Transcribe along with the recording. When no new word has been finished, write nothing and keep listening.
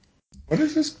What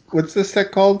is this? What's this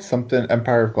set called? Something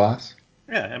Empire of Glass?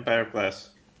 Yeah, Empire of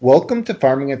Glass. Welcome to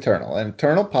Farming Eternal, an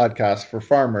eternal podcast for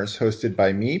farmers hosted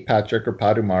by me, Patrick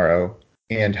Rapadumaro,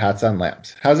 and Hats on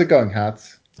Lamps. How's it going,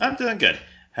 Hats? I'm doing good.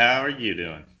 How are you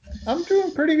doing? I'm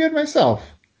doing pretty good myself.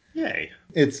 Yay.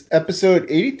 It's episode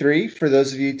 83. For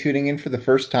those of you tuning in for the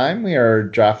first time, we are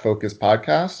a draft focused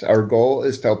podcast. Our goal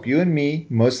is to help you and me,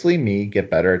 mostly me,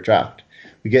 get better at draft.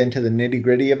 We get into the nitty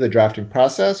gritty of the drafting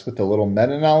process with a little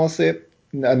meta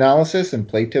analysis and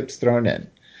play tips thrown in.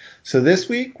 So this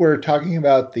week we're talking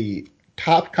about the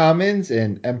top commons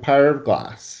in Empire of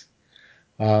Glass.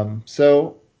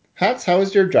 So, Hats, how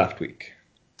was your draft week?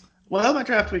 Well, my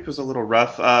draft week was a little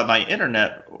rough. My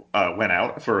internet went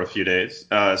out for a few days,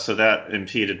 so that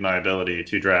impeded my ability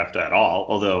to draft at all.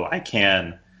 Although I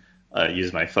can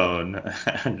use my phone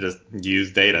and just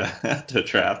use data to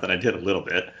draft, and I did a little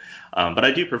bit. But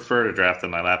I do prefer to draft on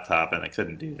my laptop, and I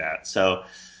couldn't do that. So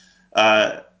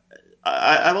uh,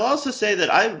 I will also say that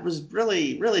I was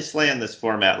really slaying this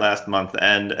format last month,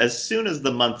 and as soon as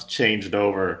the month changed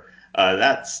over,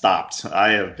 that stopped.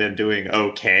 I have been doing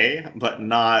okay, but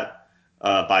not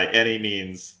by any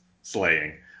means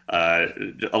slaying. Uh,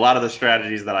 a lot of the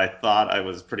strategies that I thought I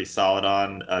was pretty solid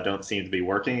on don't seem to be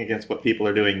working against what people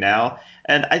are doing now.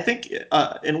 And I think,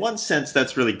 in one sense,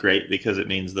 that's really great because it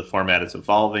means the format is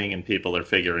evolving and people are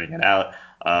figuring it out.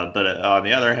 But on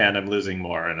the other hand, I'm losing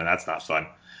more, and that's not fun.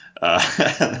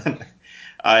 Uh,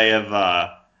 I have.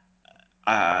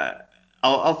 Uh,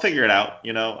 I'll figure it out.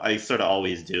 You know, I sort of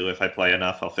always do. If I play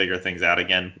enough, I'll figure things out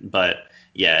again. But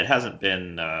yeah, it hasn't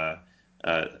been.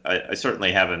 I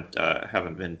certainly haven't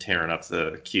been tearing up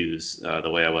the queues the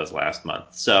way I was last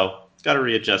month. So got to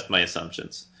readjust my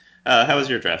assumptions. How was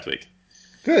your draft week?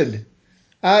 Good.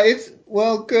 It's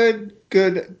well, good.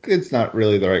 Good. Good's not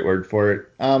really the right word for it.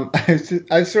 I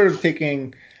was sort of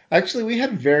taking. Actually, we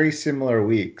had very similar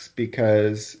weeks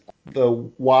because the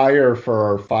wire for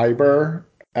our fiber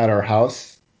at our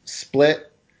house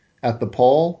split at the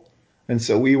pole, and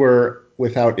so we were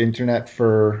without internet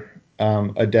for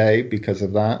a day because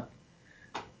of that.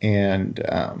 And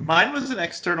Mine was an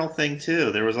external thing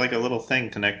too. There was like a little thing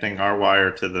connecting our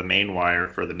wire to the main wire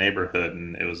for the neighborhood,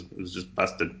 and it was just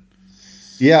busted.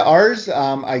 yeah, ours,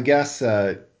 I guess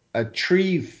a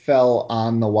tree fell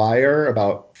on the wire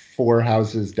about four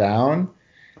houses down,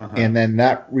 Uh huh. and then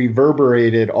that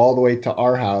reverberated all the way to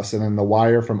our house, and then the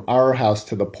wire from our house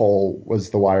to the pole was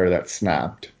the wire that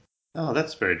snapped. Oh,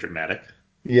 that's very dramatic.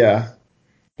 Yeah,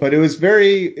 but it was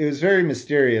very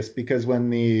mysterious because when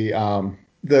the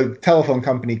telephone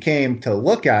company came to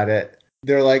look at it,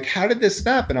 they're like, "How did this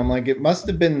snap?" And I'm like, "It must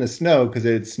have been the snow because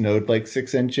it snowed like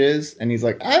 6 inches." And he's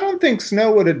like, "I don't think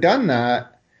snow would have done that."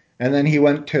 And then he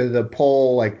went to the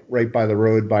pole like right by the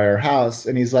road by our house,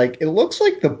 and he's like, "It looks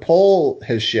like the pole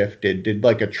has shifted. Did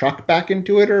like a truck back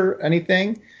into it or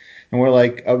anything?" And we're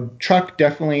like, "A truck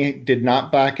definitely did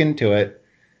not back into it."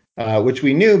 Which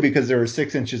we knew because there were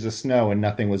 6 inches of snow and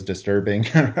nothing was disturbing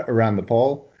around the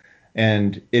pole.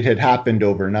 And it had happened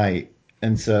overnight.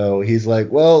 And so he's like,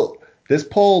 well, this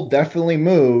pole definitely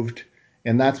moved,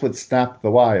 and that's what snapped the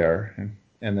wire.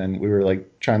 And then we were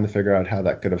like trying to figure out how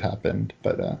that could have happened.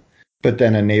 But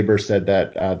then a neighbor said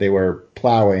that they were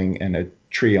plowing and a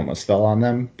tree almost fell on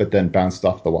them, but then bounced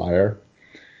off the wire.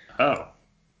 Oh,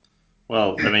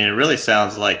 well, I mean, it really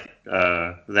sounds like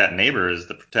that neighbor is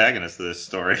the protagonist of this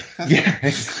story.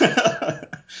 Yeah.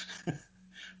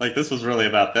 Like this was really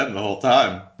about them the whole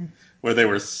time, where they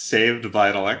were saved by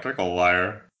an electrical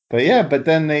wire But yeah, but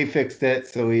then they fixed it.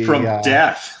 So we from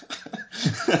death.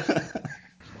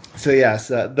 So yes,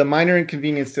 the minor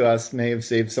inconvenience to us may have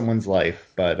saved someone's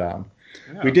life, but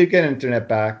we Yeah. did get internet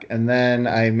back, and then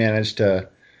I managed to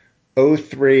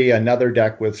O3 another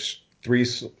deck with three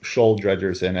shoal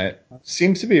dredgers in it.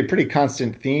 Seems to be a pretty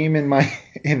constant theme in my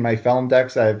in my Felm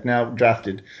decks. I've now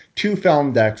drafted two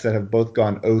Felm decks that have both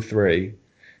gone O3,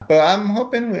 but I'm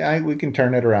hoping we can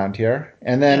turn it around here.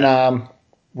 And then Yeah.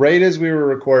 right as we were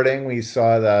recording, we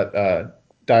saw that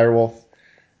Direwolf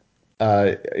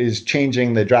is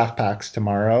changing the draft packs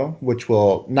tomorrow, which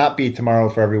will not be tomorrow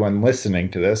for everyone listening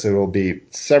to this. It will be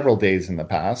several days in the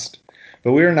past.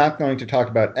 But we are not going to talk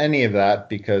about any of that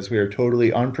because we are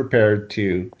totally unprepared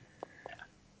to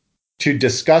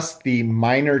discuss the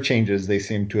minor changes they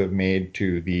seem to have made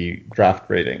to the draft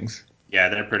ratings. Yeah,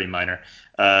 they're pretty minor.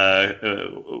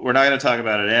 We're not going to talk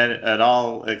about it at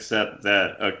all, except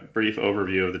that a brief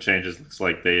overview of the changes looks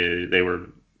like they were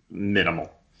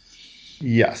minimal.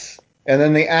 Yes. And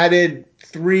then they added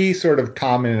three sort of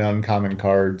common and uncommon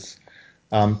cards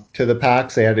to the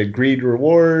packs. They added Greed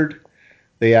Reward.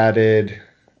 They added,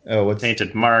 oh, what's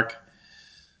Tainted Mark.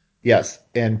 Yes,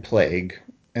 and Plague.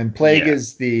 And Plague Yeah,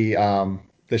 is the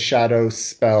shadow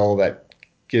spell that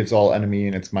gives all enemy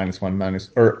units -1 minus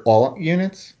or all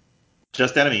units.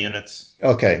 just enemy units.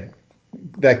 Okay,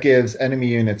 that gives enemy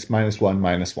units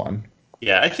 -1/-1.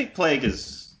 Yeah, I think Plague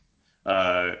is.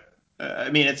 Uh, I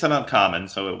mean, it's an uncommon,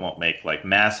 so it won't make like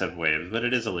massive waves, but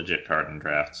it is a legit card in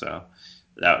draft. So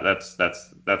that's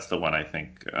the one I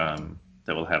think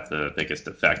that will have the biggest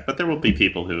effect. But there will be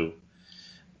people who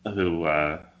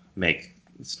make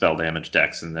spell damage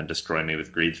decks and then destroy me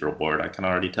with Greed's Reward. I can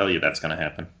already tell you that's going to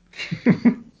happen.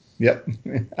 Yep,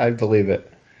 I believe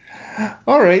it.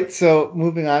 All right, so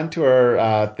moving on to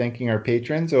our thanking our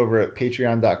patrons over at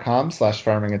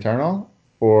patreon.com/farmingeternal,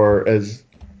 or as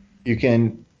you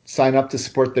can sign up to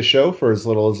support the show for as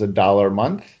little as $1 a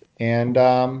month and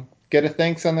get a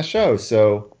thanks on the show.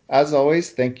 So, as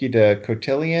always, thank you to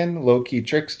Cotillion, Low-Key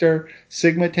Trickster,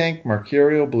 Sigma Tank,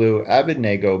 Mercurial Blue,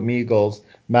 Abednego, Meagles,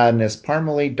 Madness,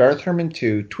 Parmalee, Darth Herman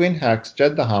 2, Twin Hex,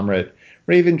 Jed the Homrid,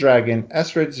 Raven Dragon,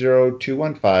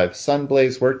 Esred0215,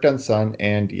 Sunblaze, Work Done Sun,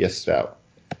 and Yistout.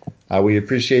 We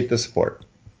appreciate the support.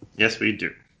 Yes, we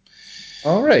do.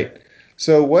 All right.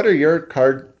 So, what's your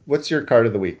card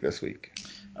of the week this week?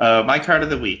 My card of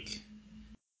the week.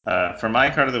 For my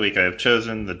card of the week, I have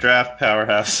chosen the draft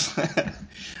powerhouse.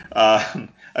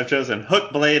 I've chosen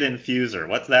Hookblade Infuser.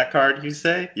 What's that card, you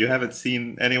say? You haven't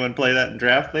seen anyone play that in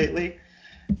draft lately?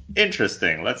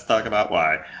 Interesting. Let's talk about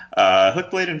why.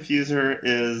 Hookblade Infuser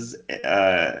is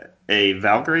a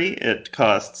Valkyrie. It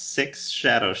costs 6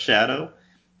 Shadow.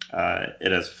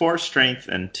 It has 4 strength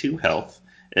and 2 health.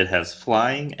 It has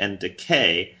flying and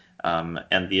decay,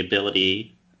 and the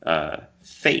ability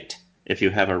Fate. If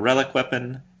you have a relic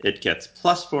weapon, it gets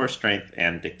 +4 strength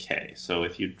and decay. So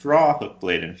if you draw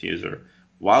Hookblade Infuser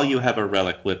while you have a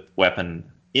relic weapon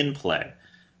in play,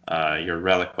 your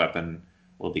relic weapon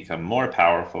will become more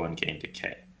powerful and gain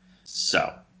decay.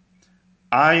 So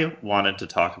I wanted to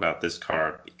talk about this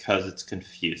card because it's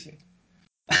confusing.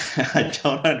 I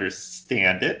don't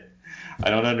understand it. I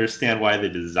don't understand why they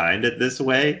designed it this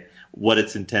way, what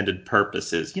its intended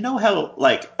purpose is. You know how,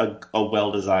 like, a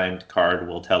well-designed card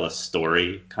will tell a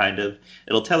story, kind of?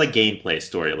 It'll tell a gameplay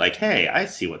story, like, hey, I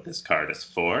see what this card is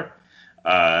for.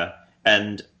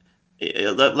 And,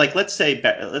 like, let's take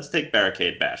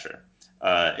Barricade Basher.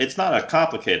 It's not a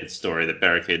complicated story that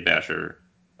Barricade Basher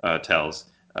tells.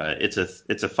 It's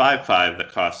a 5/5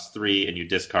 that costs 3, and you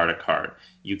discard a card.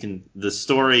 The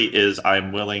story is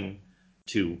I'm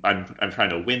trying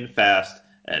to win fast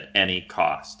at any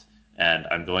cost, and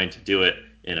I'm going to do it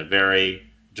in a very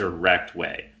direct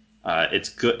way. It's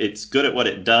good at what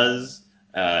it does,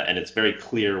 and it's very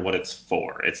clear what it's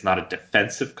for. It's not a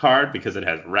defensive card because it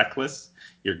has reckless.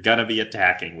 You're gonna be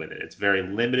attacking with it. It's very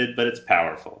limited, but it's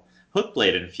powerful.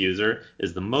 Hookblade Infuser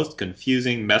is the most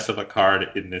confusing mess of a card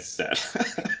in this set.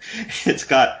 It's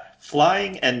got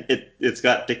flying and it's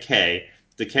got decay.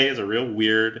 Decay is a real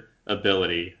weird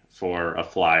ability for a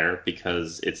flyer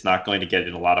because it's not going to get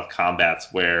in a lot of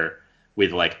combats where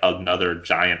with like another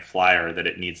giant flyer that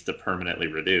it needs to permanently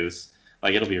reduce.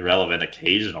 Like it'll be relevant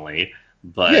occasionally,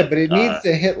 Yeah, but but it needs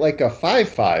to hit like a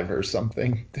 5/5 or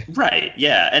something. right,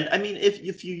 yeah. And I mean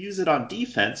if you use it on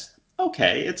defense,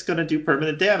 okay, it's going to do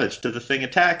permanent damage to the thing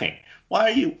attacking.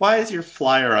 Why is your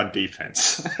flyer on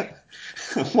defense?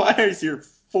 Why is your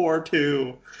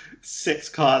 4/2 6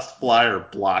 cost flyer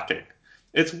blocking?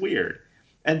 It's weird.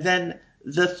 And then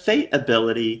the Fate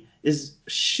ability is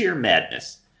sheer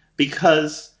madness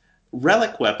because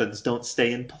relic weapons don't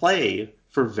stay in play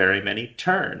for very many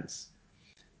turns.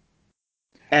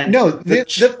 And No, the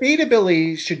feed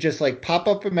ability should just like pop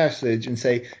up a message and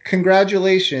say,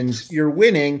 "Congratulations, you're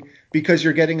winning because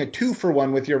you're getting a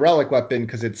 2-for-1 with your relic weapon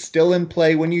because it's still in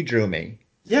play when you drew me."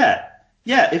 yeah,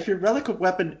 yeah, if your relic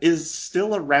weapon is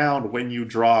still around when you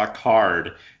draw a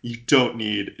card, you don't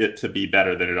need it to be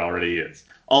better than it already is.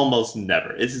 Almost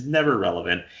never. It's never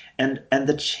relevant. And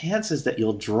the chances that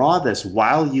you'll draw this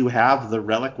while you have the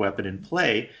relic weapon in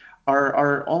play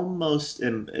are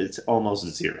it's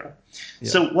almost zero. Yeah.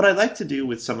 So what I like to do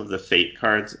with some of the fate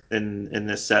cards in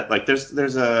this set, like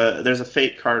there's a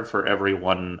fate card for every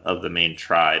one of the main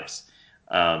tribes.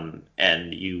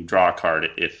 And you draw a card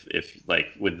if like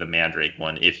with the Mandrake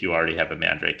one, if you already have a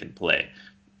Mandrake in play,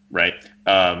 right?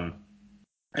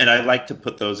 And I like to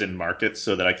put those in markets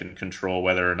so that I can control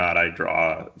whether or not I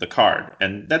draw the card,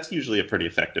 and that's usually a pretty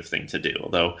effective thing to do.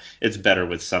 Although it's better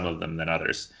with some of them than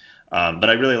others. But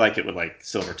I really like it with like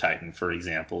Silver Titan, for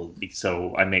example.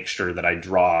 So I make sure that I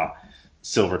draw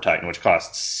Silver Titan, which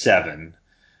costs 7,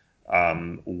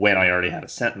 when I already had a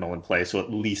Sentinel in play. So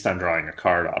at least I'm drawing a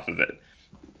card off of it.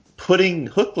 Putting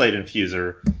Hookblade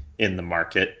Infuser in the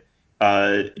market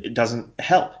it doesn't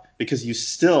help because you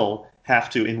still have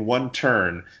to, in one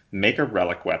turn, make a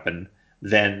relic weapon,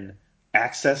 then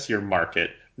access your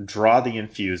market, draw the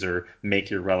infuser, make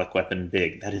your relic weapon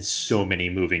big. That is so many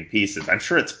moving pieces. I'm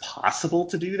sure it's possible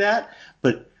to do that,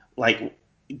 but like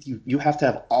you have to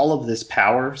have all of this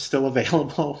power still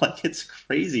available. Like it's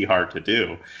crazy hard to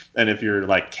do. And if you're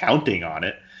like counting on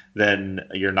it, then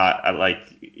you're not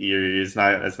it's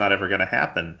not ever going to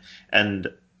happen. And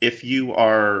if you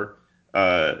are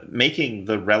making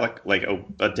the relic like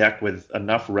a deck with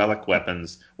enough relic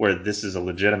weapons where this is a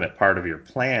legitimate part of your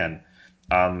plan,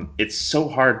 it's so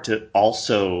hard to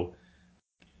also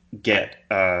get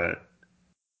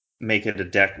make it a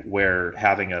deck where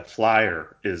having a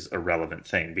flyer is a relevant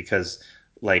thing because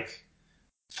like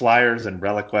flyers and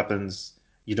relic weapons,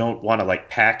 you don't want to like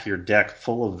pack your deck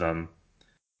full of them.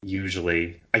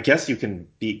 Usually, I guess you can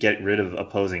get rid of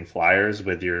opposing flyers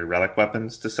with your relic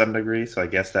weapons to some degree, so I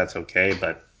guess that's okay.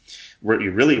 But what you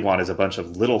really want is a bunch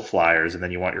of little flyers, and then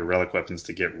you want your relic weapons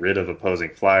to get rid of opposing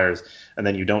flyers, and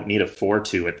then you don't need a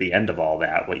 4/2 at the end of all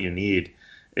that. What you need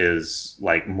is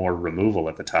like more removal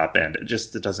at the top end.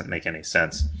 It doesn't make any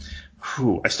sense.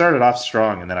 Whew, I started off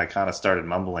strong, and then I kind of started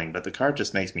mumbling, but the card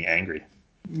just makes me angry.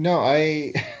 No,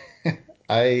 I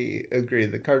I agree.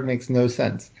 The card makes no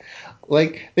sense.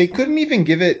 Like they couldn't even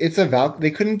give it.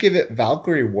 They couldn't give it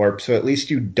Valkyrie Warp, so at least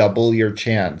you double your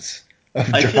chance of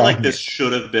I feel like drawing this it.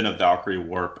 should have been a Valkyrie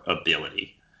Warp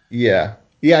ability. Yeah,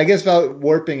 yeah. I guess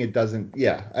warping it doesn't.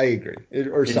 Yeah, I agree.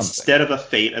 Or something. Instead of a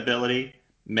Fate ability,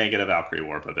 make it a Valkyrie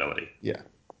Warp ability. Yeah,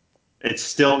 It's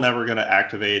still never going to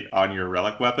activate on your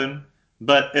relic weapon,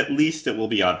 but at least it will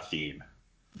be on theme.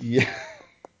 yeah.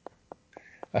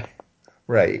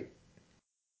 Right.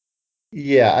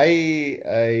 Yeah, I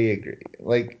agree.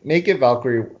 Like make it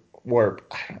Valkyrie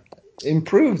Warp,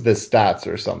 improve the stats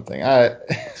or something. I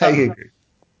So, agree.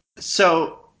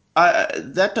 so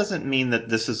that doesn't mean that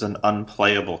this is an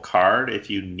unplayable card if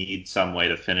you need some way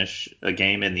to finish a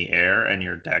game in the air and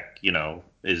your deck,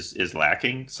 is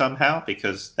lacking somehow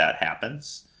because that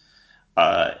happens.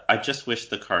 I just wish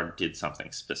the card did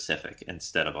something specific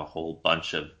instead of a whole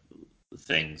bunch of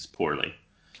things poorly.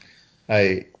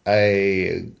 I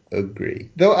agree.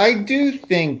 Though I do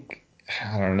think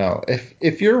I don't know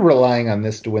if you're relying on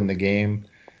this to win the game,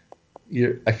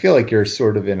 I feel like you're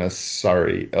sort of in a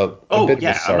Oh bit of a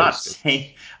yeah, I'm sorry not state.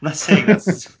 saying I'm not saying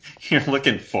this. You're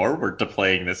looking forward to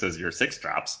playing this as your six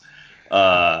drops.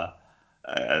 Uh,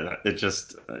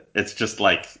 it's just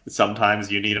like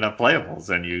sometimes you need enough playables,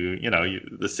 and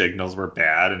the signals were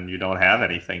bad, and you don't have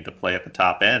anything to play at the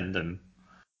top end, and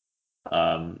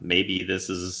maybe this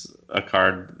is a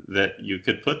card that you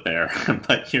could put there,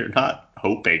 but you're not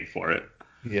hoping for it.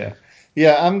 Yeah.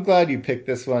 Yeah, I'm glad you picked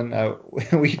this one.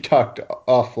 We talked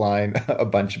offline a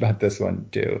bunch about this one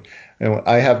too. And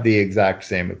I have the exact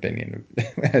same opinion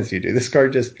as you do. This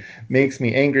card just makes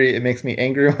me angry. It makes me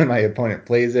angry when my opponent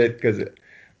plays it because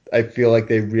I feel like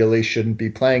they really shouldn't be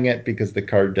playing it because the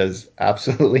card does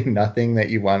absolutely nothing that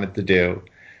you want it to do.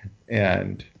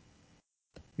 And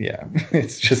yeah,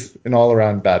 it's just an all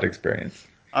around bad experience.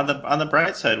 On the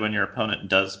bright side, when your opponent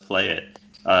does play it,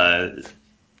 uh,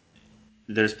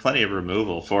 there's plenty of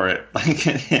removal for it. Like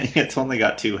it's only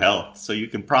got 2 health, so you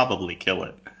can probably kill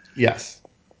it. Yes.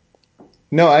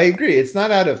 No, I agree. It's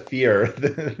not out of fear.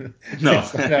 No,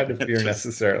 It's not out of it's fear just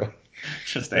necessarily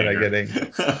just that I anger. get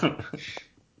angry.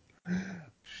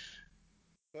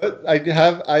 But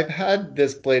I've had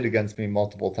this played against me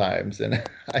multiple times, and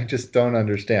I just don't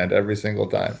understand every single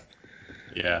time.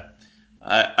 Yeah.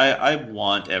 I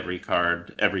want every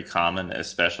card, every common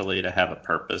especially, to have a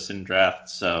purpose in draft,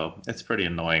 so it's pretty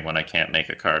annoying when I can't make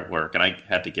a card work, and I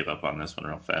had to give up on this one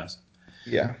real fast.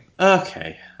 Yeah.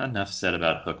 Okay, enough said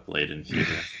about Hookblade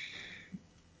Infuser.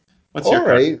 What's your All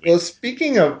card? right. Well,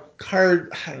 speaking of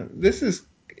card, this is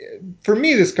for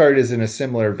me. This card is in a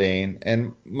similar vein,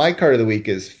 and my card of the week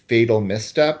is Fatal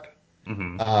Misstep,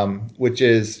 Mm-hmm. which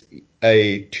is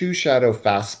a two shadow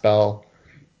fast spell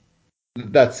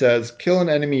that says kill an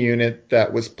enemy unit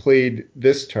that was played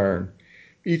this turn.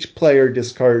 Each player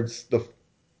discards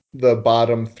the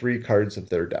bottom three cards of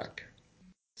their deck.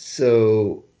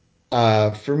 So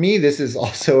for me, this is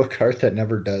also a card that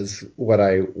never does what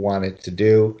I want it to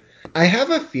do. I have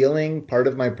a feeling part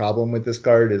of my problem with this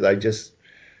card is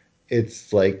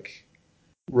it's like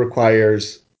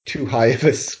requires too high of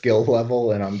a skill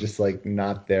level, and I'm just like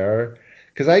not there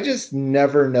because I just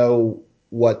never know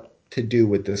what to do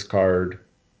with this card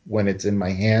when it's in my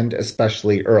hand,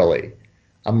 especially early.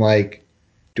 I'm like,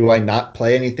 do I not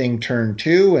play anything turn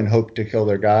two and hope to kill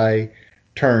their guy?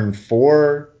 Turn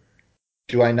four,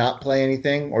 do I not play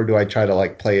anything, or do I try to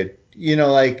like play it?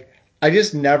 Like I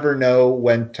just never know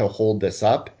when to hold this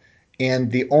up.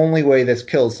 And the only way this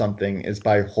kills something is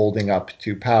by holding up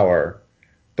to power.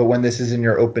 But when this is in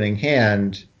your opening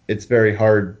hand, it's very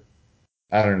hard.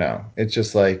 I don't know. It's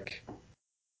just like,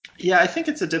 Yeah, I think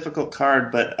it's a difficult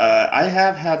card, but I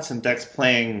have had some decks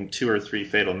playing 2 or 3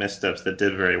 Fatal Missteps that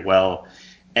did very well,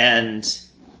 and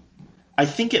I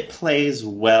think it plays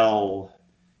well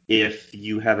if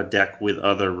you have a deck with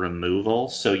other removal,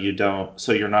 so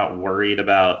you're not worried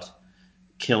about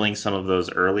killing some of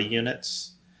those early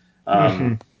units. Um,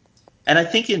 mhm. and I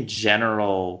think in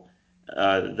general,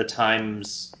 the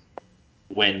times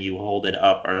when you hold it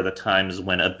up are the times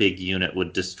when a big unit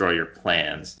would destroy your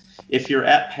plans. If you're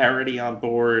at parity on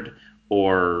board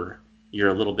or you're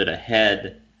a little bit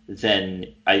ahead, then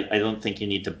I don't think you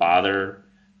need to bother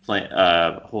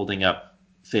holding up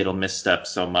Fatal Misstep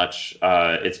so much.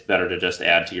 It's better to just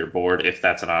add to your board if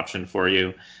that's an option for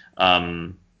you.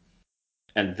 Um,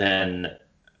 and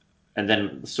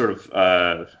then sort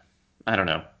of I don't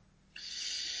know,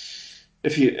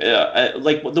 if you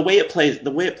like the way it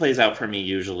plays out for me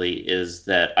usually is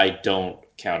that I don't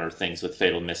counter things with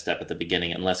Fatal Misstep at the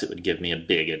beginning unless it would give me a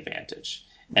big advantage,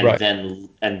 and Right.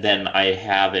 then I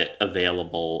have it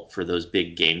available for those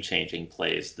big game changing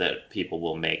plays that people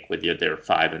will make with their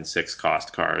 5 and 6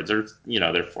 cost cards, or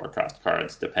their 4 cost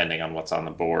cards depending on what's on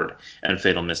the board. And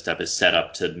Fatal Misstep is set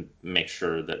up to make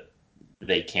sure that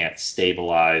they can't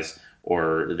stabilize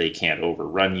or they can't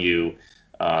overrun you.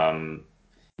 Um,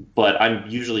 but I'm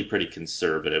usually pretty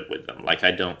conservative with them. Like,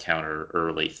 I don't counter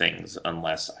early things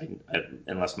unless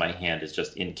my hand is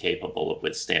just incapable of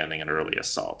withstanding an early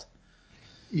assault.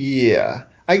 Yeah.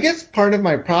 I guess part of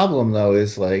my problem though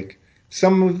is like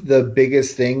some of the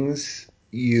biggest things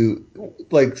you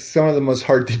like some of the most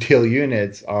hard to deal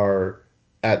units are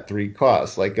at 3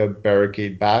 costs, like a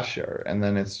barricade basher. And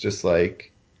then it's just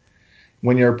like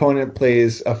when your opponent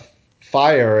plays a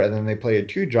fire and then they play a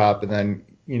 2 drop and then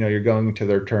you're going to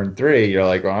their turn 3, you're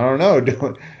like, well, I don't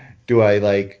know. Do I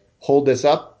like hold this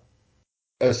up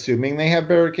assuming they have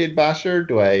barricade basher?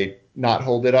 Do I not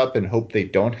hold it up and hope they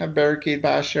don't have barricade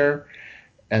basher?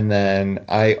 And then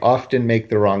I often make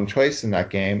the wrong choice in that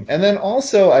game. And then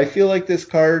also, I feel like this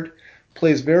card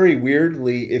plays very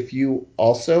weirdly if you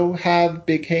also have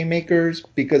big haymakers,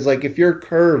 because like if your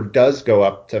curve does go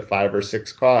up to 5 or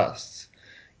 6 costs,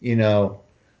 you know,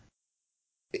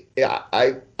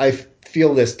 I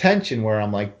feel this tension where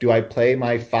I'm like, do I play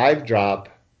my 5 drop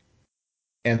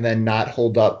and then not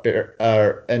hold up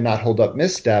and not hold up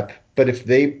misstep? But if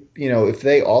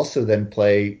they also then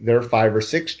play their 5 or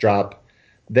 6 drop,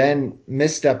 then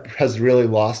misstep has really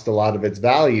lost a lot of its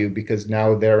value because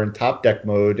now they're in top deck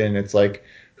mode, and it's like,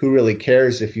 who really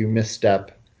cares if you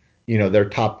misstep, their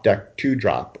top deck 2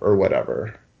 drop or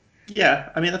whatever. Yeah,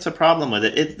 I mean, that's a problem with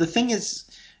it. The thing is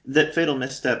that Fatal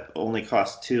Misstep only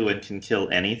costs 2 and can kill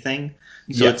anything,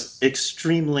 so it's Yes.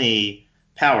 extremely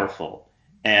powerful.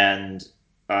 And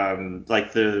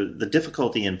like the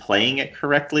difficulty in playing it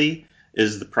correctly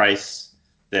is the price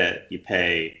that you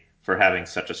pay for having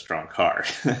such a strong card.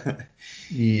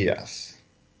 Yes.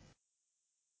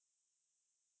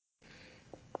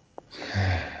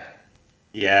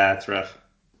 Yeah, it's rough.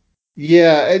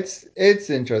 Yeah, it's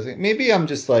interesting. Maybe I'm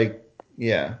just like,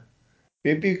 yeah.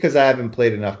 Maybe because I haven't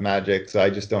played enough Magic, so I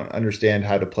just don't understand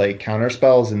how to play counter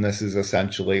spells, and this is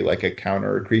essentially like a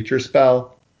counter creature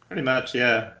spell. Pretty much,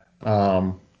 yeah.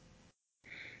 Um,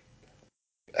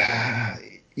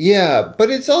 yeah,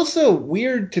 but it's also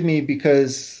weird to me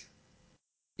because,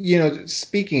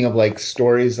 speaking of like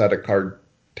stories that a card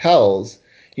tells,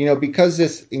 because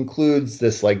this includes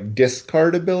this like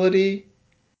discard ability,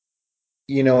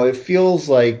 it feels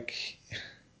like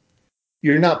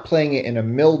you're not playing it in a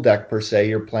mill deck per se.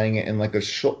 You're playing it in like a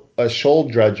shoal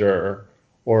dredger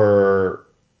or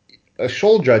a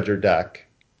shoal dredger deck.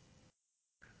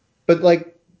 But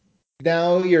like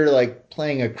now you're like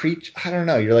playing a creature. I don't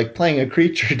know. You're like playing a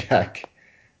creature deck.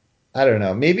 I don't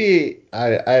know. Maybe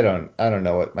I don't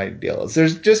know what my deal is.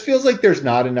 There's just feels like there's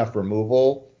not enough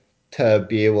removal to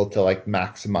be able to like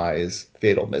maximize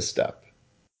Fatal Misstep.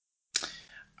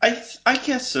 I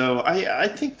guess so. I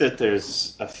think that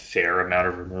there's a fair amount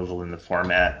of removal in the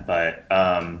format, but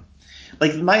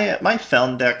like my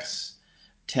Feln decks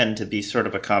tend to be sort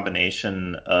of a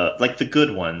combination. Like the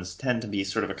good ones tend to be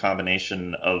sort of a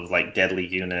combination of like deadly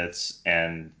units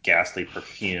and ghastly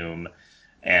perfume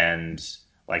and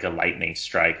like a lightning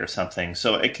strike or something.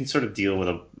 So it can sort of deal with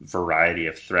a variety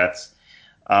of threats.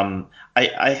 Um,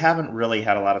 I haven't really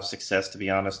had a lot of success, to be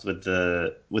honest, with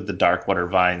the Darkwater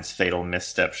Vines Fatal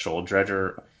Misstep Shoal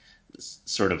Dredger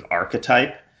sort of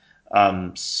archetype.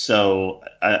 So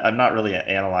I'm not really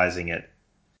analyzing it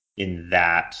in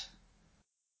that.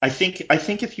 I think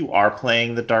if you are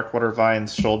playing the Darkwater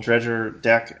Vines Shoal Dredger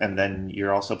deck, and then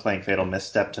you're also playing Fatal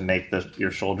Misstep to make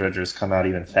your Shoal Dredgers come out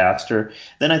even faster,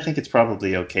 then I think it's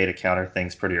probably okay to counter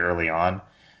things pretty early on,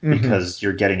 Hmm. because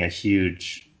you're getting a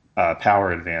huge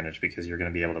power advantage because you're going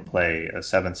to be able to play a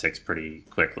 7/6 pretty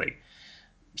quickly.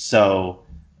 So,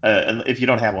 and if you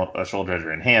don't have a Shoal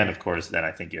Dredger in hand, of course, then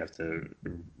I think you have to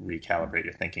recalibrate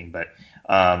your thinking. But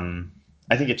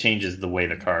I think it changes the way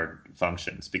the card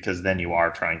functions, because then you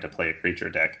are trying to play a creature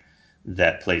deck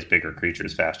that plays bigger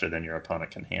creatures faster than your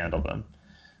opponent can handle them.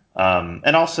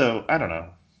 And also, I don't know.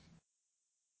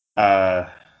 Uh,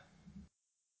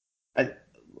 I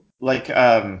like.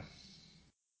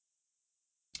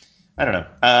 I don't know.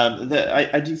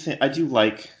 I do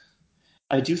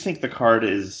think the card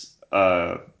is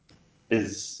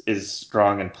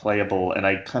strong and playable, and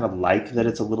I kind of like that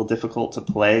it's a little difficult to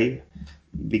play,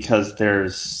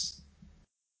 because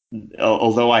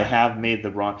although I have made the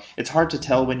wrong, it's hard to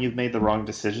tell when you've made the wrong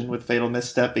decision with Fatal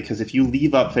Misstep, because if you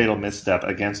leave up Fatal Misstep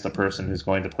against a person who's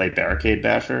going to play Barricade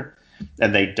Basher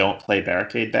and they don't play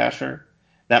Barricade Basher,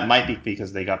 that might be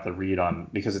because they got the read on,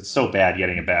 because it's so bad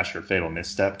getting a Basher Fatal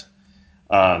Misstepped.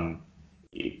 Um,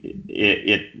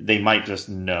 they might just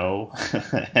know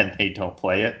and they don't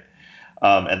play it,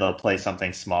 and they'll play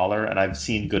something smaller. And I've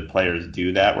seen good players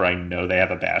do that, where I know they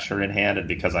have a Basher in hand, and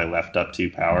because I left up 2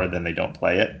 power, then they don't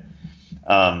play it.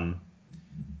 Um,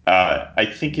 I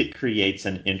think it creates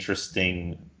an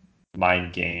interesting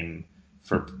mind game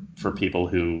for people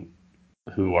who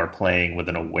are playing with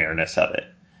an awareness of it.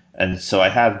 And so I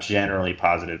have generally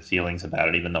positive feelings about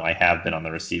it, even though I have been on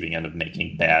the receiving end of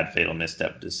making bad Fatal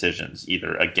Misstep decisions,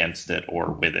 either against it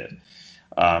or with it.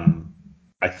 Um,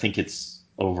 I think it's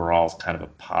overall kind of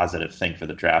a positive thing for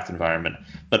the draft environment,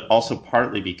 but also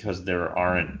partly because there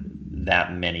aren't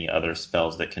that many other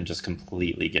spells that can just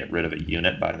completely get rid of a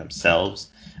unit by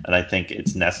themselves. And I think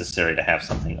it's necessary to have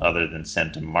something other than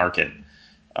Send to Market,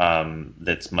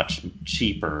 that's much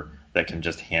cheaper, that can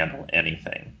just handle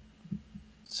anything.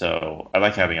 So I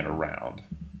like having it around.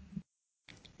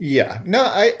 Yeah, no,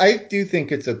 I do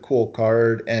think it's a cool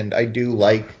card, and I do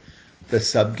like the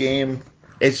sub game.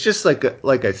 It's just like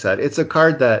I said, it's a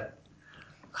card that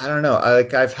I don't know.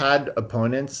 I've had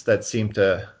opponents that seem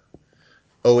to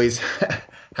always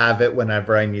have it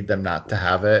whenever I need them not to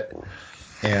have it,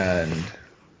 and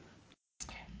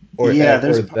Yeah,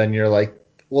 or then you're like,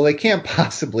 well, they can't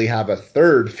possibly have a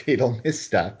third fatal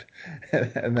misstep,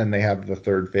 and then they have the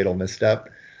third fatal misstep.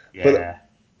 But yeah.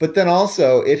 then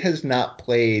also it has not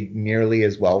played nearly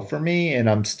as well for me, and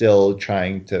I'm still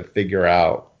trying to figure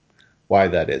out why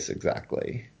that is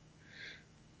exactly.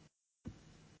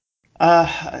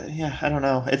 Yeah, I don't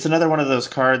know. It's another one of those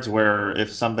cards where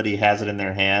if somebody has it in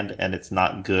their hand and it's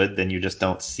not good, then you just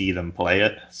don't see them play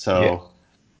it. Yeah, So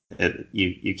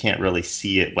you can't really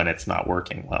see it when it's not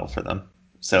working well for them.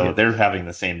 So yeah, they're having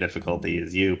the same difficulty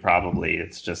as you, probably.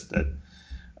 It's just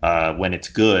that when it's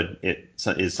good,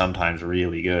 is sometimes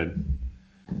really good,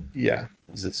 yeah.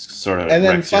 'cause it sort of And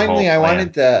then wrecks your whole finally, I plan.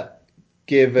 wanted to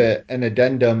give an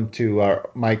addendum to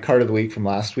my card of the week from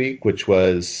last week, which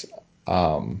was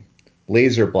um,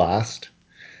 Laser Blast.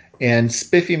 And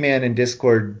Spiffy Man in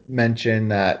Discord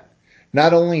mentioned that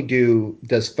not only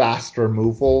does fast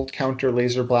removal counter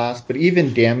Laser Blast, but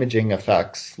even damaging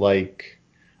effects like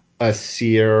a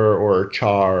Sear or a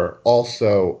Char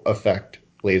also affect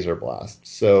Laser Blast.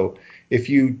 So if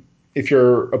you if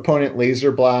your opponent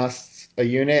Laser Blasts a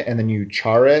unit and then you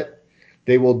Char it,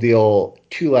 they will deal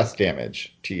 2 less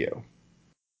damage to you.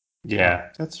 Yeah,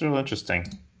 that's real interesting.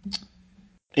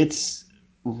 It's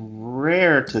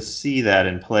rare to see that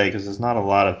in play because there's not a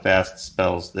lot of fast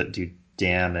spells that do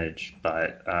damage,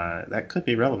 but that could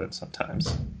be relevant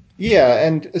sometimes. Yeah,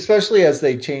 and especially as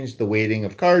they change the weighting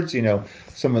of cards,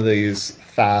 some of these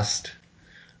fast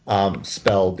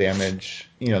spell damage,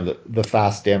 the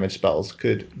fast damage spells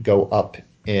could go up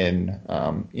in,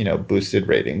 boosted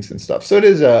ratings and stuff. So it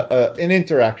is an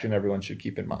interaction everyone should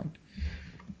keep in mind.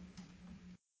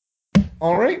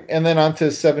 All right, and then on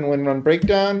to 7 Win Run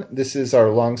Breakdown. This is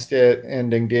our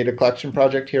long-standing data collection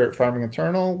project here at Farming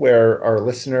Eternal, where our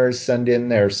listeners send in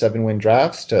their 7 win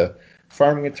drafts to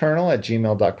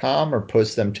farmingeternal@gmail.com or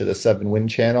post them to the 7 Win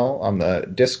channel on the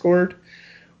Discord.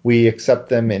 We accept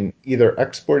them in either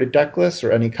exported deck lists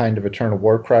or any kind of Eternal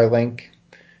Warcry link.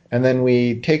 And then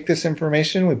we take this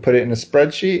information, we put it in a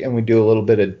spreadsheet, and we do a little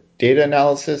bit of data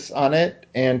analysis on it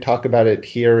and talk about it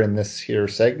here in this here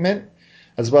segment,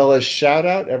 as well as shout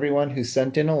out everyone who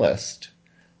sent in a list.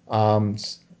 Um,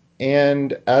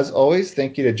 and as always,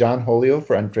 thank you to John Holio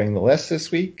for entering the list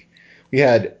this week. We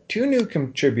had two new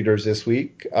contributors this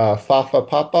week, Fafa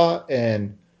Papa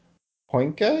and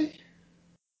Hoinke.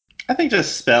 I think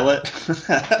just spell it.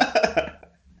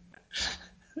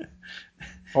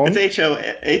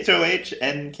 It's Hoinke?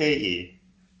 Hohnke.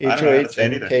 I don't know how to say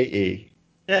it either. Hohnke.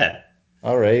 Yeah.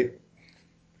 All right.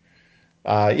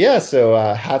 So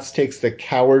Hats takes the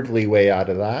cowardly way out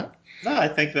of that. No, I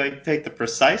think they take the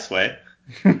precise way.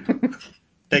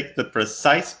 Take the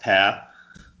precise path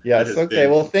that Yes, has okay.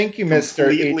 been Well, thank you, Mr.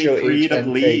 completely freed of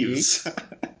Hohnke. leaves.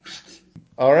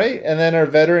 All right, and then our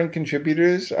veteran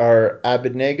contributors are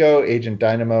Abednego, Agent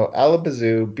Dynamo,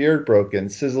 Alabazoo, Beard Broken,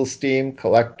 Sizzle Steam,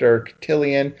 Collector,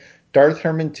 Cotillion, Darth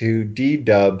Herman 2,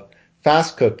 D-Dub,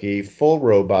 Fast Cookie, Full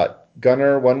Robot,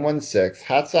 Gunner 116,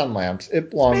 Hats on Lamps, Ip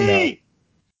It's Long No. me.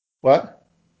 What?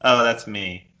 Oh, that's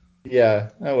me. Yeah,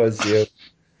 that was you.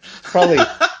 It's probably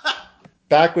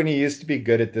back when you used to be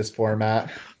good at this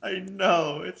format. I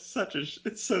know. It's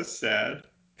so sad.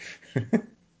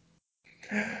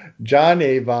 John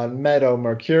Avon, Meadow,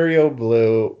 Mercurio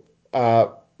Blue,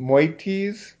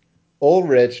 Moites,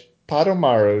 Ulrich,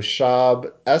 Potomaru,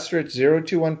 Shab,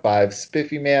 Estrich0215,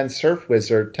 Spiffy Man, Surf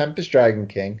Wizard, Tempest Dragon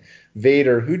King,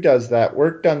 Vader, Who Does That,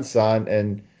 Work Done Son,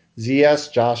 and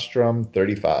ZS Jostrom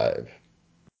 35.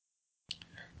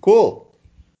 Cool.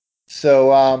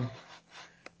 So,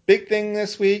 big thing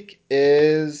this week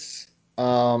is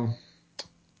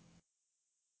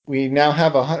we now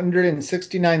have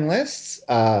 169 lists.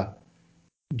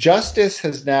 Justice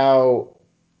has now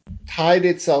tied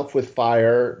itself with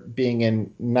Fire, being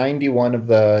in 91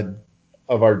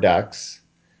 of our decks.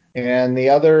 And the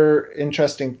other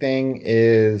interesting thing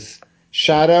is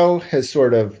Shadow has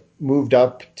sort of moved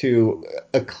up to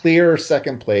a clear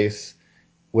second place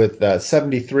with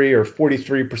 73 or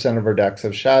 43% of our decks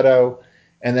have Shadow.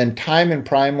 And then Time and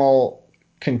Primal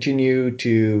continue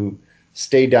to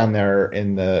stay down there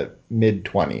in the mid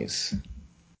 20s.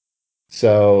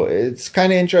 So it's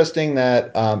kind of interesting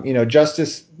that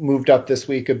Justice moved up this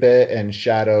week a bit and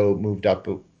Shadow moved up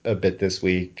a bit this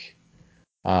week.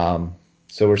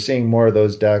 So we're seeing more of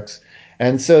those decks,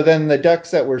 and so then the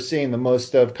decks that we're seeing the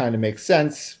most of kind of make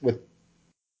sense with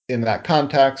in that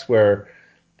context where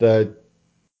the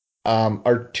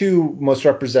our two most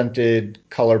represented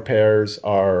color pairs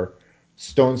are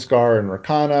Stone Scar and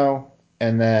Rakano,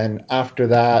 and then after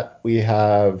that we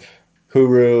have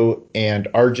Huru and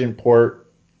Argentport,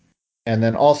 and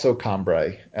then also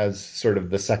Cambrai as sort of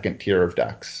the second tier of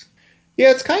decks. Yeah,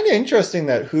 it's kind of interesting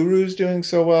that Huru's doing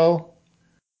so well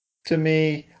to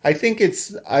me. I think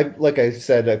I like I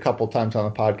said a couple times on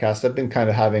the podcast, I've been kind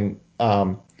of having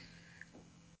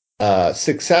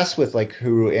success with like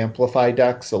Huru Amplify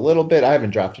decks a little bit. I haven't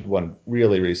drafted one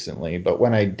really recently, but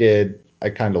when I did, I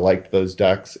kind of liked those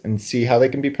decks and see how they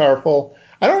can be powerful.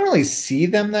 I don't really see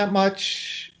them that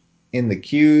much in the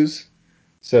queues,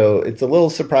 so it's a little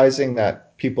surprising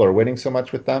that people are winning so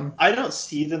much with them. I don't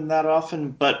see them that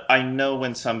often, but I know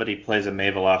when somebody plays a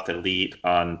Maveloft Elite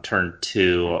on turn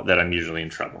 2 that I'm usually in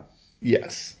trouble.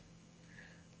 Yes,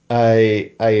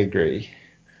 I agree.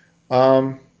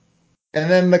 Um, And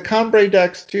then the Cambrai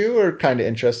decks too are kind of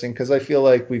interesting because I feel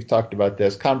like we've talked about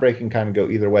this. Cambrai can kind of go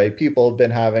either way. People have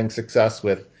been having success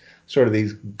with sort of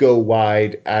these go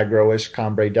wide aggro-ish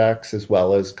Cambrai decks as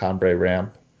well as Cambrai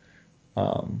ramp.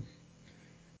 Um,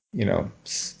 you know,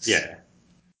 Yeah.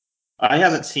 I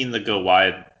haven't seen the go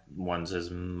wide ones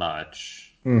as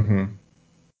much, mm-hmm.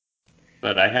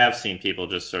 but I have seen people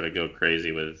just sort of go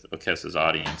crazy with Okessa's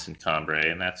audience and Cambrai,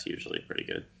 and that's usually pretty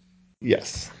good.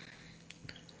 Yes.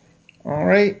 All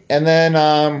right. And then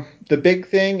the big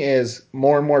thing is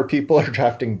more and more people are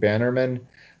drafting Bannerman.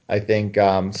 I think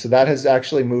so that has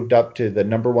actually moved up to the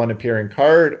number one appearing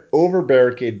card over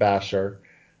Barricade Basher.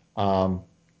 Um,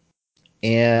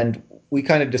 and we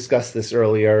kind of discussed this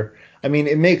earlier. I mean,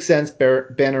 it makes sense.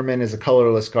 Bannerman is a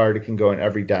colorless card; it can go in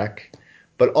every deck.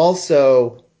 But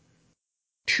also,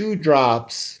 two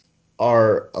drops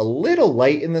are a little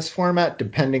light in this format,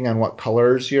 depending on what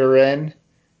colors you're in.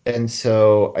 And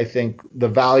so, I think the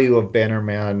value of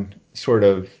Bannerman sort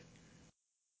of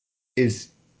is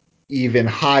even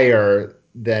higher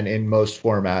than in most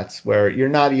formats, where you're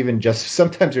not even just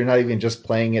sometimes you're not even just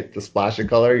playing it the splash of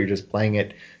color; you're just playing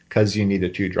it because you need a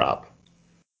two drop.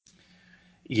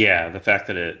 Yeah, the fact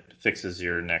that it fixes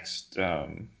your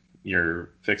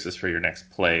fixes for your next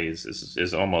plays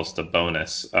is almost a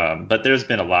bonus. But there's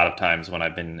been a lot of times when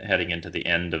I've been heading into the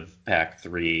end of pack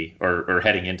 3 or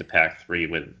heading into pack 3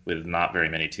 with not very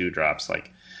many two drops,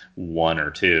 like one or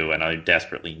two, and I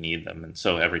desperately need them. And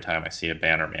so every time I see a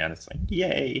banner man, it's like,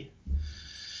 yay.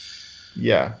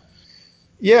 Yeah.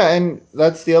 Yeah, and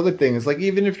that's the other thing is like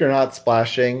even if you're not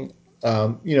splashing,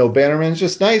 Bannerman's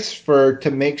just nice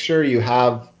to make sure you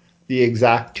have the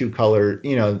exact two color.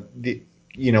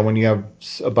 When you have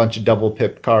a bunch of double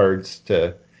pip cards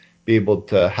to be able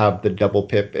to have the double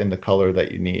pip in the color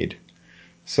that you need.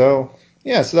 So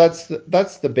yeah, so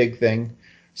that's the big thing.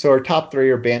 So our top three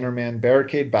are Bannerman,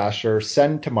 Barricade Basher,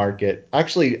 Send to Market.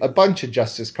 Actually, a bunch of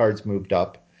Justice cards moved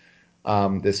up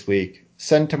this week.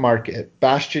 Send to Market,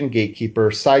 Bastion Gatekeeper,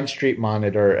 Side Street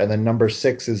Monitor, and then number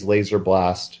 6 is Laser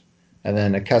Blast, and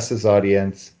then Akessa's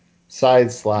Audience,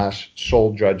 Side Slash,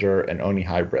 Shoal Dredger, and Oni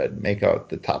Hybrid make out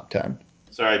the top 10.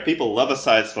 Sorry, people love a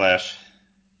side slash.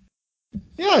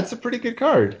 Yeah, it's a pretty good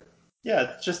card. Yeah,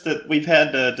 it's just that we've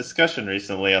had a discussion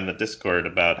recently on the Discord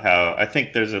about how I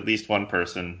think there's at least one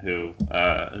person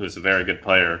who's a very good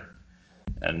player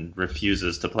and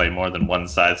refuses to play more than one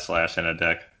side slash in a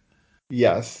deck.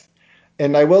 Yes.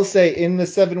 And I will say, in the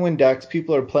 7-win decks,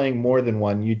 people are playing more than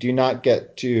one. You do not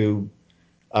get to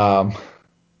um,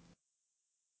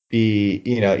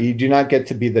 you do not get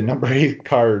to be the number 8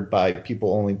 card by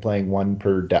people only playing one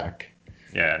per deck.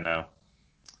 Yeah, no.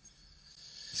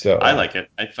 So I like it.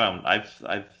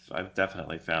 I've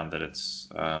definitely found that it's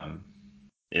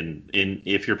in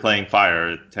if you're playing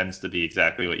fire, it tends to be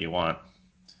exactly what you want.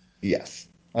 yes,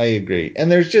 I agree.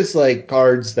 And there's just like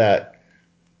cards that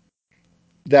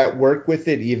work with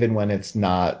it even when it's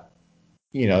not,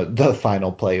 the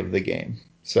final play of the game.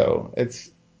 So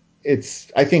it's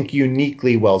I think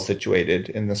uniquely well situated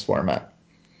in this format.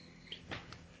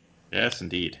 Yes,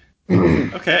 indeed.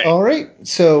 Okay. All right.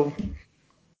 So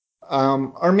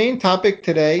our main topic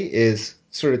today is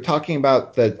sort of talking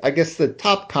about the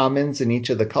top commons in each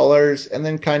of the colors, and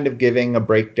then kind of giving a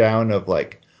breakdown of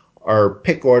like our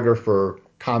pick order for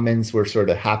commons. We're sort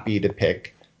of happy to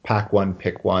pack one,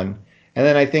 pick one. And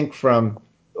then I think from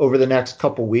over the next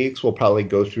couple weeks, we'll probably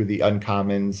go through the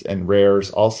uncommons and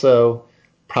rares also.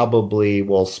 Probably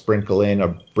we'll sprinkle in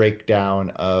a breakdown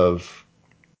of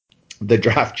the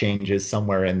draft changes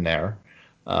somewhere in there,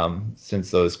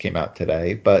 since those came out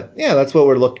today. But yeah, that's what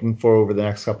we're looking for over the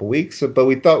next couple weeks. But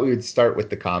we thought we would start with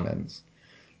the commons.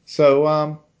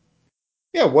 So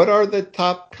yeah, what are the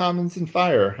top commons in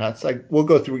Fire? That's like we'll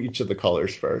go through each of the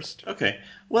colors first. Okay.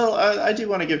 Well, I do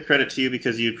want to give credit to you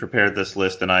because you prepared this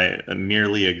list and I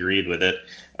merely agreed with it.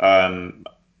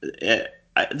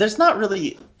 There's not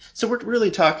really. So we're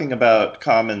really talking about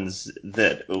commons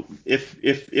that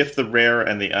if the rare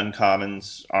and the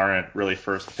uncommons aren't really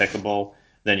first pickable,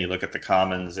 then you look at the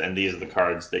commons and these are the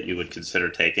cards that you would consider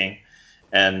taking.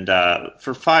 And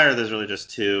for fire, there's really just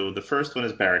two. The first one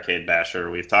is Barricade Basher.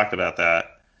 We've talked about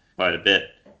that quite a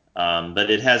bit,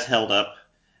 but it has held up.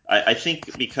 I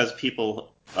think because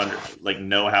people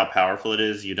know how powerful it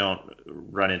is, you don't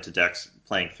run into decks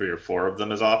playing 3 or 4 of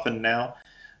them as often now.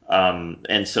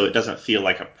 And so it doesn't feel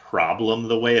like a problem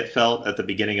the way it felt at the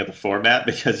beginning of the format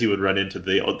because you would run into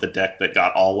the deck that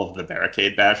got all of the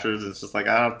Barricade Bashers. It's just like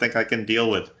I don't think I can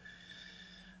deal with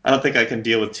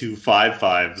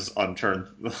 2/5/5s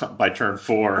on by turn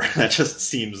 4. That just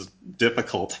seems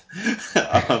difficult.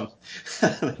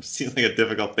 It seems like a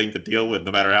difficult thing to deal with,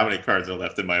 no matter how many cards are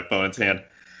left in my opponent's hand.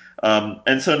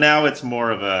 And so now it's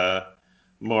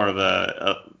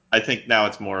I think now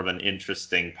it's more of an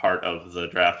interesting part of the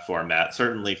draft format.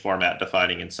 Certainly format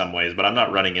defining in some ways, but I'm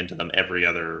not running into them every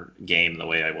other game the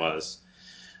way I was.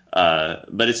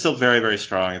 But it's still very, very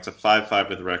strong. It's a 5/5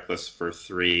 with Reckless for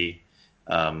 3.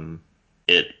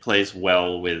 It plays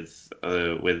well with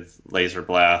Laser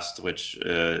Blast, which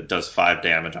does 5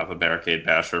 damage off a Barricade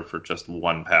Basher for just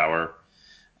 1 power.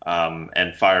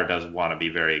 And Fire does want to be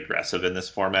very aggressive in this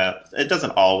format. It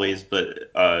doesn't always,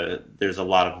 but there's a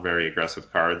lot of very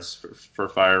aggressive cards for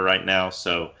Fire right now.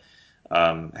 So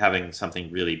having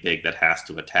something really big that has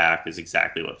to attack is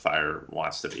exactly what Fire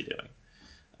wants to be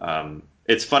doing.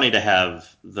 It's funny to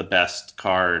have the best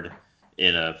card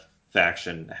in a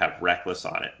faction have Reckless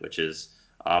on it, which is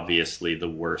obviously the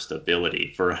worst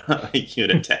ability for a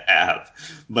unit to have,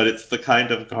 but it's the kind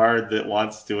of card that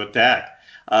wants to attack.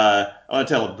 I want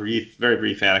to tell a very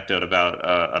brief anecdote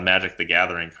about a Magic the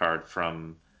Gathering card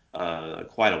from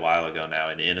quite a while ago now.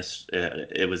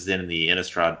 It was in the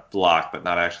Innistrad block, but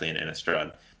not actually in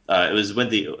Innistrad. It was when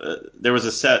there was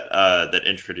a set that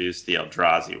introduced the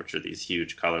Eldrazi, which are these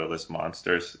huge colorless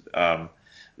monsters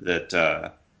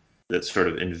that sort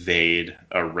of invade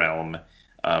a realm,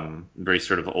 very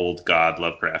sort of old god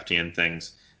Lovecraftian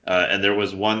things. And there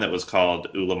was one that was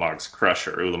called Ulamog's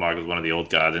Crusher. Ulamog was one of the old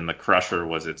gods, and the Crusher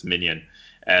was its minion.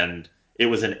 And it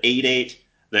was an 8/8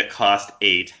 that cost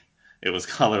 8. It was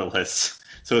colorless,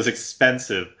 so it was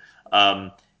expensive.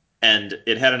 And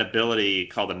it had an ability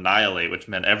called Annihilate, which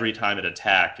meant every time it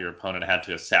attacked, your opponent had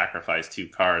to sacrifice 2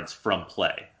 cards from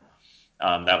play.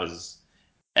 That was,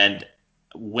 and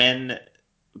when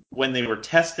they were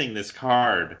testing this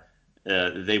card,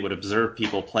 they would observe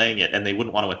people playing it, and they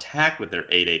wouldn't want to attack with their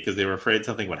 8/8 because they were afraid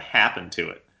something would happen to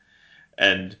it.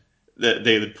 And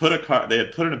they had put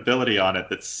an ability on it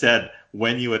that said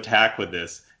when you attack with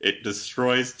this, it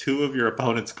destroys 2 of your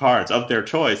opponent's cards of their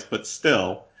choice, but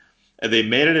still. And they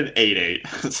made it an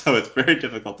 8/8, so it's very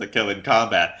difficult to kill in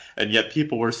combat. And yet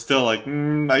people were still like,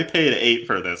 I paid 8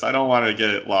 for this. I don't want to get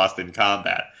it lost in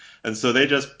combat. And so they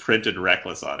just printed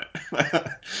Reckless on it.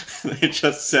 They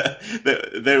just said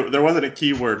there wasn't a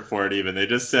keyword for it even. They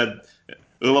just said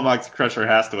Ulamog's Crusher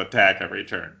has to attack every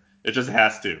turn. It just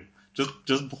has to.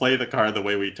 Just play the card the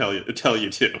way we tell you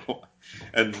to.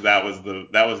 And that was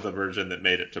the version that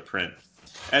made it to print.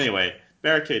 Anyway,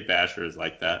 Barricade Basher is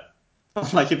like that.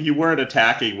 Like if you weren't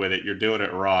attacking with it, you're doing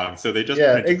it wrong. So they just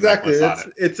printed exactly. Reckless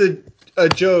on it. It's a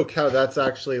joke how that's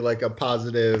actually like a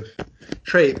positive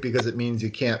trait because it means you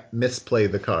can't misplay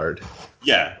the card.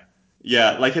 Yeah.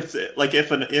 Like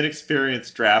if an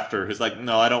inexperienced drafter who's like,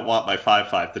 no, I don't want my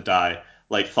 5/5 to die,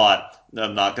 like thought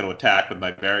I'm not going to attack with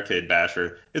my Barricade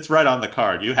Basher. It's right on the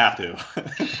card. You have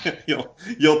to.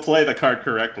 You'll play the card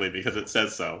correctly because it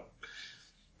says so.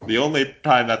 The only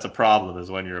time that's a problem is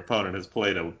when your opponent has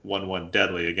played a 1/1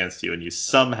 deadly against you and you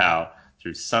somehow,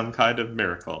 through some kind of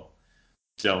miracle,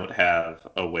 don't have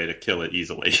a way to kill it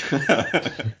easily.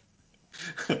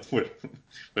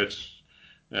 Which,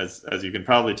 as you can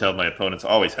probably tell, my opponents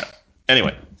always have.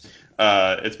 Anyway,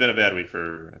 it's been a bad week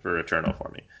for Eternal for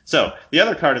me. So, the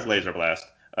other card is Laser Blast.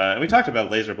 And we talked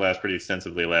about Laser Blast pretty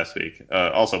extensively last week.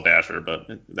 Also Basher, but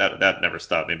that never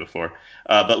stopped me before.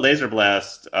 But Laser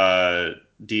Blast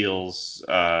deals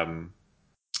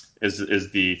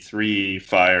is the 3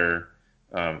 fire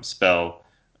spell.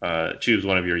 Choose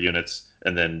one of your units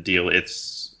and then deal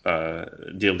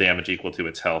damage equal to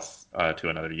its health to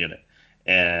another unit.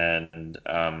 And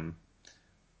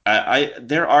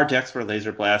there are decks where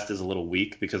Laser Blast is a little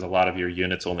weak because a lot of your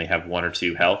units only have 1 or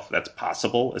 2 health. That's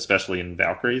possible, especially in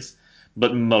Valkyries.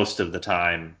 But most of the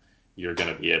time, you're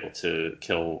going to be able to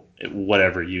kill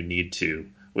whatever you need to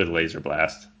with Laser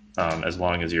Blast, as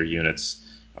long as your units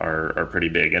are pretty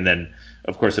big. And then,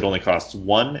 of course, it only costs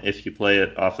 1 if you play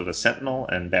it off of a Sentinel,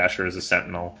 and Basher is a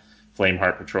Sentinel.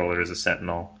 Flameheart Patroller is a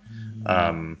Sentinel.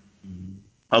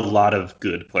 A lot of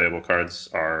good playable cards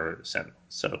are Sentinel.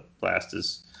 So Blast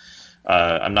is...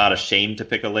 I'm not ashamed to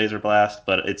pick a Laser Blast,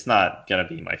 but it's not going to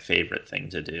be my favorite thing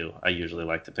to do. I usually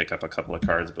like to pick up a couple of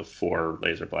cards before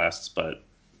Laser Blasts, but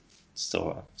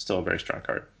still a very strong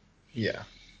card. Yeah,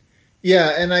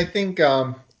 and I think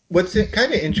what's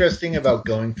kind of interesting about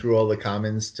going through all the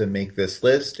commons to make this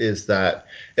list is that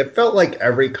it felt like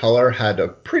every color had a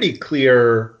pretty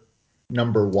clear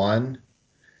number 1,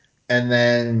 and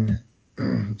then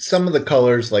some of the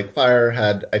colors like fire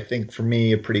had, I think for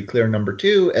me, a pretty clear number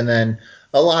 2, and then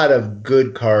a lot of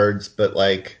good cards, but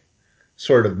like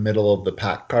sort of middle of the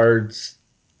pack cards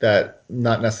that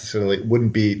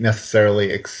wouldn't be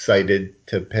necessarily excited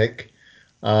to pick.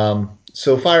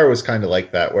 So fire was kind of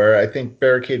like that, where I think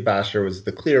Barricade Basher was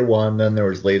the clear one, then there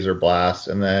was Laser Blast,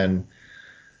 and then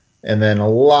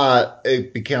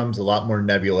it becomes a lot more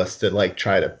nebulous to like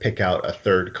try to pick out a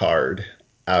third card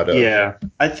out of. Yeah,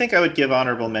 I think I would give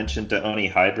honorable mention to Oni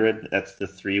Hybrid. That's the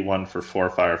 3/1 for 4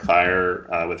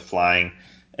 fire with flying,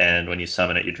 and when you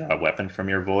summon it, you draw a weapon from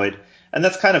your void. And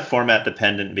that's kind of format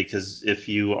dependent because if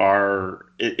you are,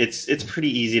 it's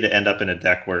pretty easy to end up in a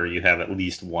deck where you have at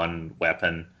least 1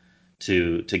 weapon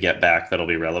to get back that'll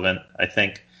be relevant, I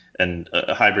think. And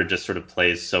a hybrid just sort of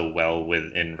plays so well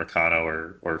in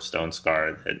Rakano or Stone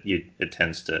Scar that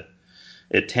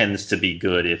it tends to be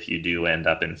good if you do end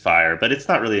up in fire, but it's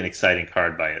not really an exciting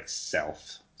card by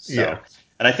itself. So, yeah.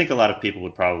 And I think a lot of people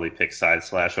would probably pick Side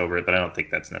Slash over it, but I don't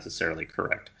think that's necessarily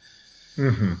correct.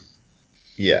 Mm-hmm.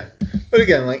 Yeah. But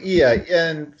again,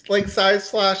 and like Side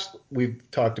Slash, we've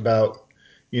talked about,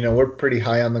 we're pretty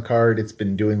high on the card. It's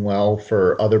been doing well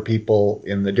for other people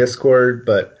in the Discord,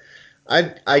 but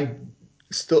I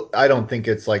don't think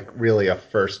it's like really a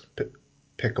first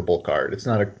pickable card. It's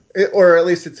not or at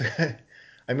least it's...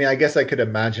 I mean, I guess I could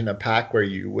imagine a pack where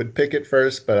you would pick it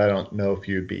first, but I don't know if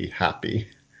you'd be happy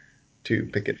to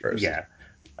pick it first. Yeah.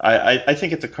 I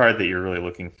think it's a card that you're really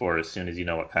looking for as soon as you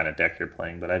know what kind of deck you're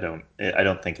playing, but I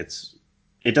don't think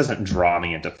it doesn't draw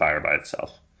me into fire by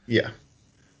itself. Yeah.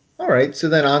 All right, so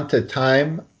then on to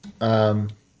time.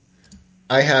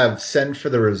 I have Send for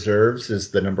the Reserves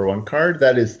as the number 1 card.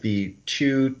 That is the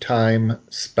 2-time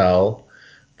spell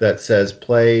that says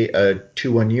play a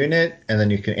 2/1 unit, and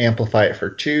then you can amplify it for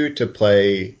 2 to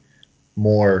play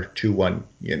more 2/1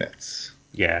 units.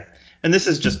 Yeah, and this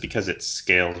is just because it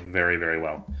scales very, very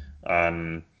well.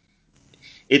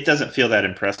 It doesn't feel that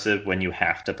impressive when you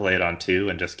have to play it on 2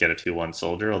 and just get a 2/1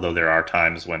 soldier, although there are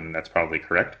times when that's probably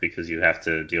correct because you have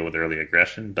to deal with early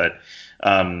aggression. But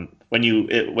when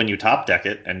you top deck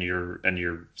it and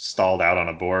you're stalled out on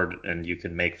a board and you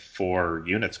can make 4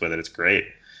 units with it, it's great.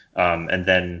 And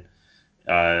then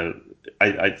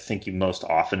I think you most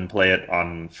often play it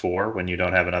on 4 when you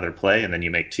don't have another play, and then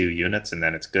you make 2 units, and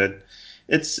then it's good.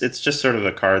 It's just sort of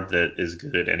a card that is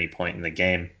good at any point in the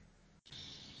game.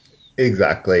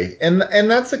 Exactly. And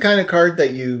that's the kind of card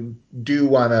that you do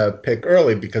want to pick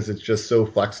early because it's just so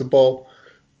flexible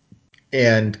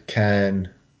and can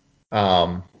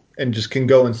and just can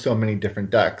go in so many different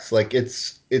decks. Like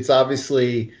it's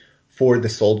obviously for the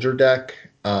soldier deck.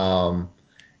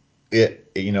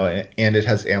 It and it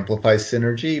has amplify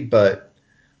synergy, but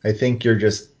I think you're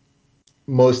just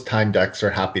most time decks are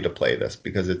happy to play this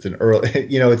because it's an early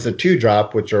it's a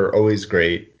 2-drop, which are always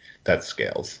great, that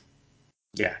scales.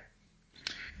 Yeah.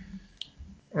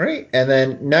 All right. And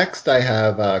then next I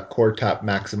have Core Top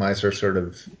Maximizer sort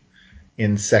of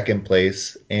in second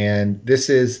place. And this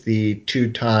is the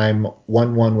 2-time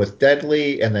 1/1 with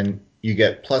Deadly, and then you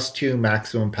get +2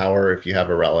 maximum power if you have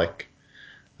a relic.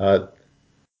 Uh,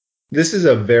 this is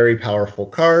a very powerful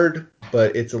card,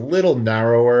 but it's a little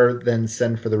narrower than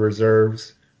Send for the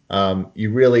Reserves. You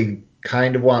really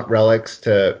kind of want relics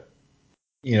to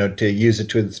use it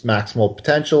to its maximal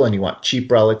potential, and you want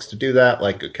cheap relics to do that,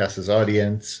 like Ukessa's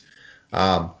Audience.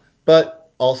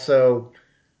 But also,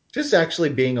 just actually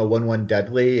being a 1/1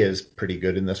 deadly is pretty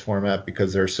good in this format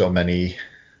because there are so many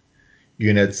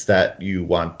units that you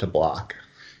want to block.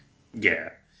 Yeah.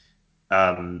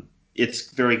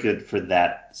 It's very good for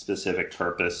that specific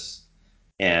purpose,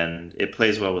 and it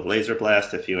plays well with Laser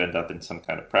Blast if you end up in some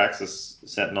kind of Praxis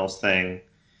Sentinels thing.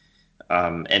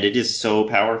 And it is so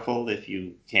powerful if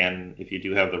you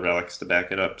do have the relics to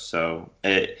back it up. So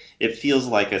it feels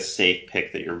like a safe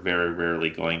pick that you're very rarely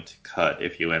going to cut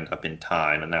if you end up in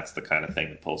time, and that's the kind of thing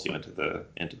that pulls you into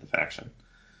the faction.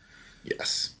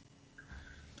 Yes.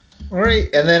 All right,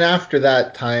 and then after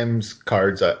that, times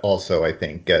cards also I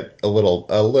think get a little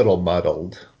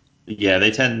muddled. Yeah, they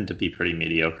tend to be pretty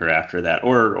mediocre after that,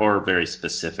 or very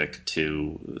specific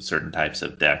to certain types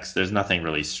of decks. There's nothing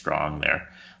really strong there.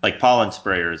 Like Pollen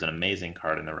Sprayer is an amazing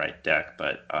card in the right deck,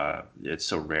 but it's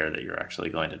so rare that you're actually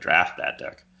going to draft that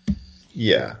deck.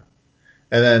 Yeah,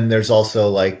 and then there's also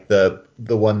like the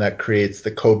one that creates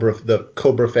the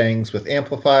Cobra Fangs with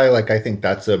Amplify. Like I think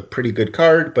that's a pretty good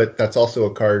card, but that's also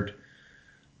a card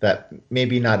that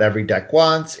maybe not every deck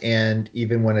wants, and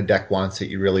even when a deck wants it,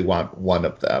 you really want one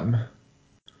of them.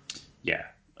 Yeah,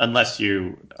 unless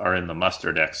you are in the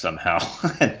muster deck somehow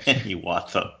and you want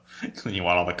them, you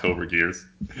want all the Cobra gears.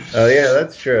 Oh yeah,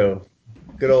 that's true.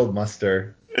 Good old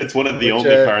Muster. It's one of the Which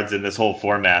only cards in this whole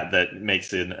format that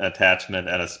makes an attachment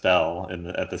and a spell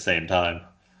at the same time.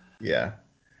 yeah.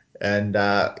 And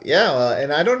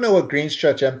and I don't know what Green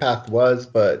Stretch Empath was,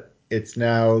 but it's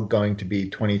now going to be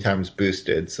 20 times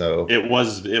boosted. So It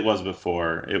was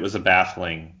before. It was a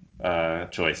baffling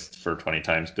choice for 20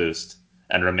 times boost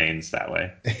and remains that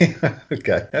way.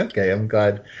 okay, I'm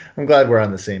glad we're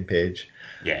on the same page.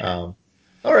 Yeah. Um,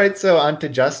 all right, so on to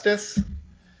Justice.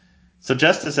 So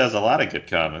Justice has a lot of good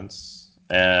comments,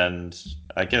 and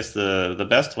I guess the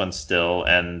best one still,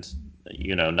 and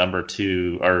number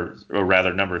 2 or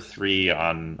rather number 3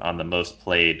 on the most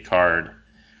played card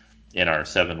in our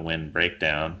 7-win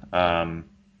breakdown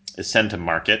is Send to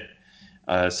Market.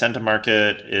 Send to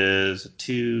Market is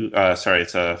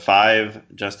it's a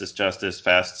 5 Justice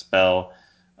fast spell,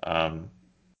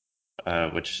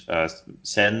 which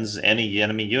sends any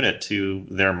enemy unit to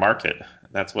their market.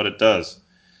 That's what it does.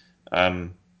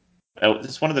 Um,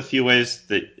 it's one of the few ways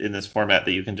that in this format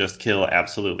that you can just kill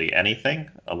absolutely anything,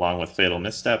 along with Fatal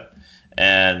Misstep,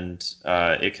 and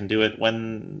it can do it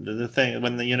when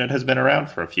the unit has been around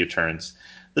for a few turns.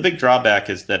 The big drawback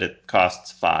is that it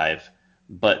costs 5,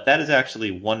 but that is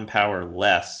actually 1 power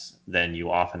less than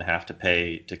you often have to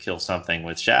pay to kill something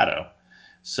with Shadow.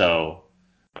 So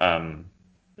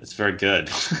it's very good.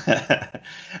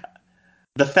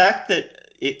 The fact that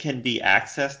it can be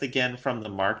accessed again from the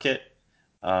market,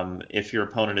 if your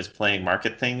opponent is playing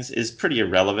market things, is pretty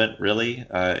irrelevant, really,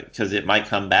 because it might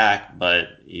come back, but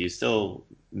you still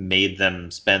made them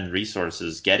spend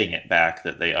resources getting it back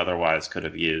that they otherwise could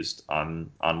have used on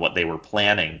what they were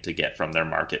planning to get from their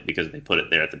market because they put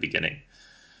it there at the beginning.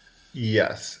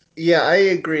 Yes, yeah, I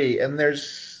agree. And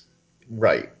there's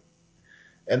right.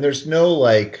 and there's no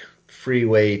like free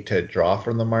way to draw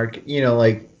from the market.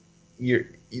 Like you're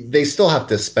they still have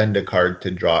to spend a card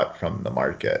to draw it from the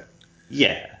market.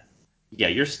 Yeah. Yeah,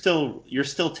 you're still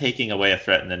taking away a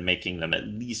threat and then making them at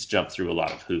least jump through a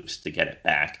lot of hoops to get it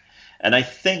back. And I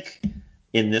think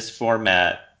in this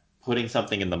format, putting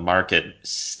something in the market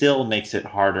still makes it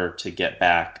harder to get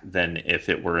back than if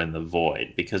it were in the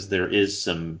void, because there is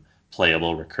some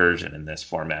playable recursion in this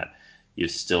format.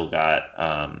 You've still got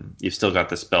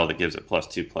the spell that gives it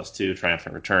 +2/+2,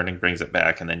 triumphant returning brings it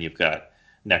back, and then you've got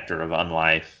Nectar of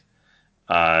Unlife.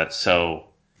 So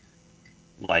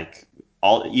like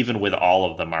all even with all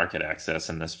of the market access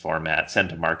in this format, send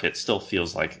to market still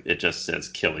feels like it just says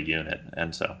kill a unit,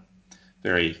 and so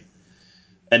very.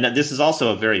 And this is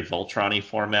also a very Voltron-y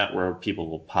format where people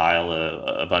will pile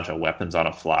a bunch of weapons on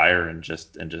a flyer and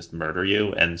just murder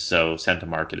you, and so send to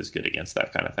market is good against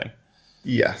that kind of thing.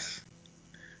 Yes,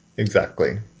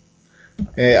 exactly.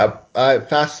 Yeah,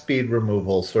 fast speed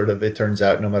removal, sort of, it turns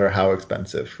out, no matter how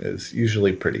expensive, is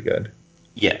usually pretty good.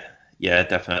 Yeah, yeah, it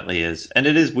definitely is, and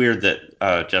it is weird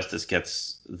that Justice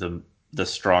gets the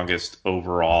strongest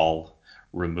overall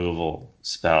removal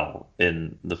spell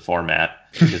in the format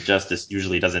because Justice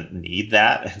usually doesn't need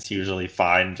that. It's usually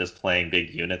fine just playing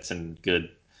big units and good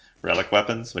relic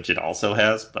weapons, which it also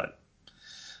has. But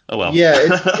oh well. Yeah,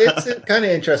 it's kind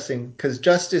of interesting because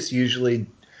Justice usually,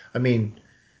 I mean,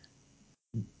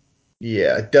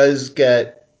 yeah, it does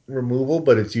get removal,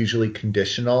 but it's usually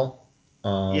conditional.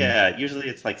 Um, Yeah, usually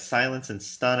it's like silence and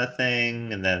stun a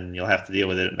thing, and then you'll have to deal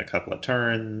with it in a couple of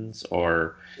turns,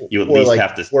 or you at or least like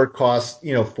have to. four cost,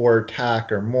 four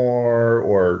attack or more,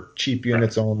 or cheap Right.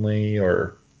 units only,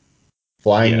 or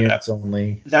flying Yeah, units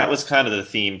only. that was kind of the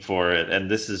theme for it, and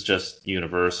this is just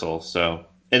universal. So,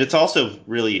 and it's also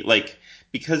really like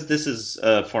because this is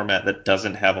a format that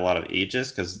doesn't have a lot of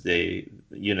ages because they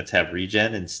units have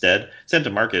regen instead. Sent to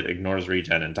market ignores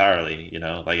regen entirely.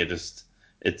 Like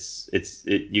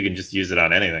you can just use it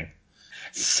on anything.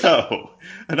 So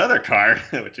another card,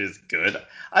 which is good.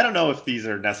 I don't know if these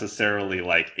are necessarily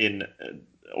like in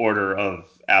order of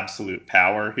absolute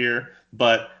power here,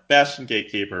 but Bastion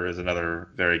Gatekeeper is another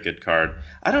very good card.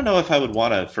 I don't know if I would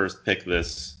want to first pick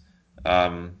this.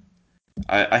 Um,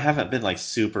 I haven't been like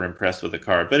super impressed with the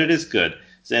card, but it is good,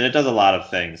 and it does a lot of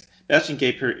things.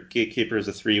 Gatekeeper is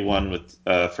a 3/1 with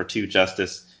for 2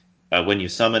 justice. When you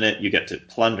summon it, you get to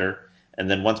plunder,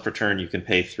 and then once per turn, you can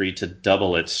pay 3 to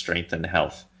double its strength and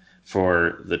health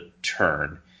for the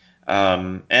turn.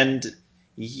 And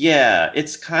yeah,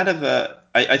 it's kind of a.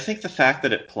 I think the fact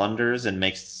that it plunders and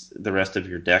makes the rest of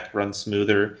your deck run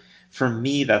smoother, for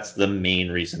me, that's the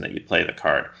main reason that you play the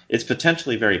card. It's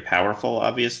potentially very powerful,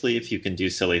 obviously, if you can do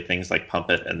silly things like pump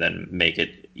it and then make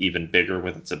it even bigger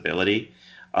with its ability.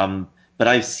 Um, but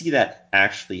I see that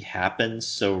actually happen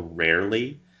so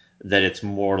rarely that it's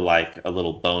more like a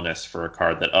little bonus for a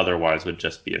card that otherwise would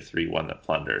just be a 3/1 that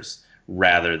plunders,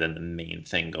 rather than the main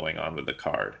thing going on with the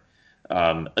card.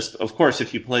 Of course,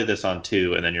 if you play this on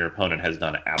 2 and then your opponent has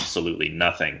done absolutely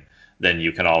nothing, then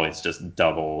you can always just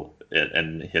double it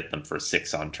and hit them for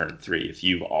 6 on turn 3 if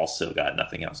you've also got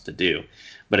nothing else to do.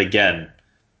 But again,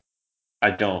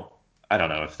 I don't I don't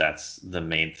know if that's the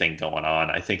main thing going on.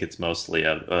 I think it's mostly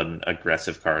an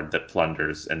aggressive card that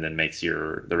plunders and then makes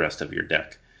the rest of your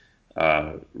deck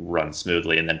run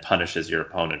smoothly, and then punishes your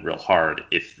opponent real hard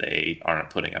if they aren't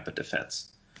putting up a defense.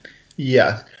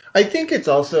 Yeah, I think it's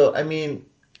also, I mean,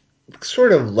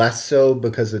 sort of less so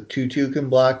because a 2/2 can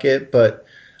block it, but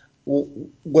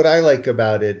what I like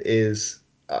about it is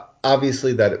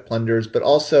obviously that it plunders, but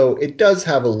also it does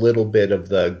have a little bit of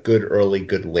the good early,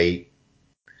 good late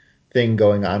thing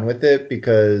going on with it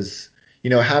because,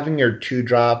 having your 2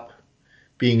 drop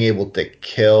being able to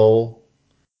kill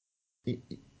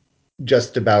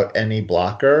just about any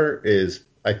blocker is,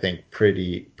 I think,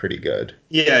 pretty good.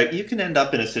 Yeah, you can end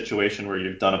up in a situation where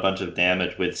you've done a bunch of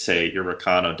damage with, say, your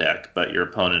Rakano deck, but your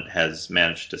opponent has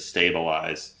managed to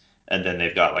stabilize, and then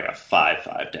they've got like a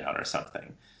 5/5 down or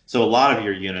something. So a lot of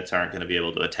your units aren't going to be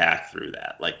able to attack through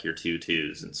that, like your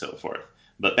 2/2s and so forth.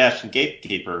 But Bastion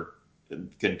Gatekeeper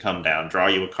can come down, draw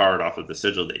you a card off of the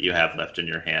sigil that you have left in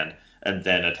your hand, and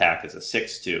then attack as a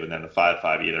 6/2, and then the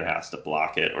 5/5 either has to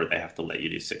block it or they have to let you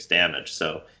do 6 damage.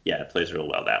 So yeah, it plays real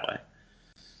well that way.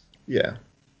 Yeah.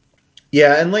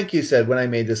 Yeah, and like you said, when I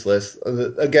made this list,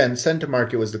 again, Send to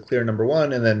Market was the clear number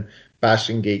one, and then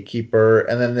Bastion Gatekeeper,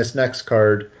 and then this next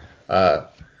card, uh,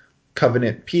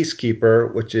 Covenant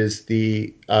Peacekeeper, which is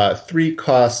the 3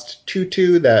 cost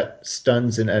 2/2 that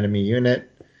stuns an enemy unit.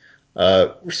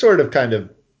 Were sort of kind of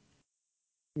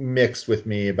mixed with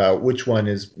me about which one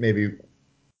is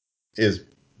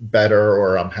better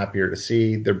or I'm happier to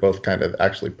see. They're both kind of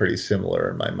actually pretty similar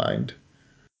in my mind.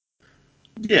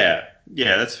 Yeah,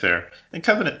 yeah, that's fair. And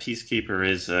Covenant Peacekeeper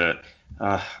is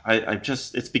I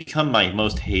just it's become my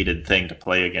most hated thing to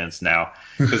play against now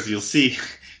because you'll see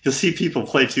people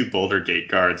play two Boulder Gate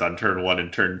guards on turn one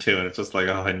and turn two, and it's just like,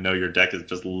 oh, I know your deck is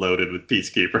just loaded with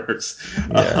Peacekeepers.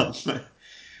 Yeah.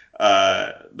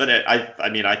 But I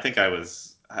mean, I think I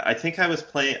was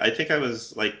playing, I think I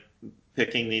was like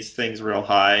picking these things real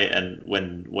high, and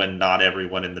when not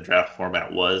everyone in the draft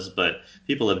format was, but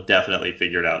people have definitely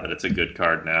figured out that it's a good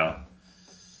card now.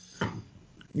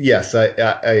 Yes, I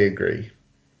agree.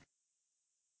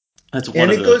 That's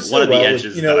And it goes one so of the well with,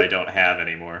 edges that I don't have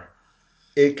anymore.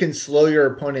 it can slow your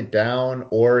opponent down,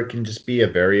 or it can just be a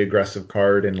very aggressive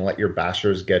card and let your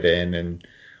bashers get in, and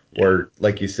Yeah. or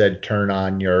like you said, turn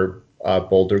on your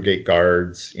Boulder Gate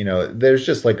guards. There's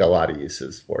just like a lot of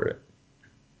uses for it.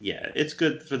 Yeah, it's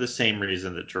good for the same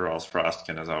reason that Jaral's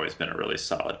Frostkin has always been a really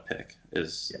solid pick.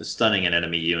 Is Yeah. stunning an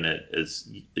enemy unit is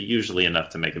usually enough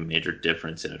to make a major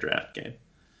difference in a draft game.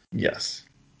 Yes.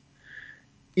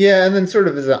 Yeah, and then sort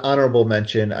of as an honorable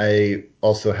mention, I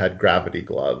also had Gravity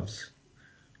Gloves.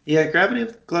 Yeah,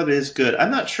 Gravity Glove is good.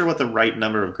 I'm not sure what the right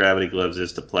number of Gravity Gloves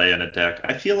is to play in a deck.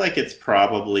 I feel like it's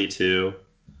probably two,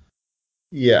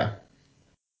 Yeah.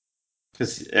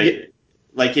 because Yeah.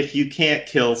 like if you can't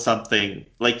kill something,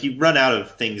 like you run out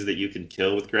of things that you can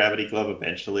kill with Gravity Glove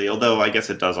eventually. Although I guess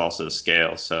it does also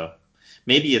scale, so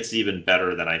maybe it's even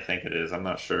better than I think it is. I'm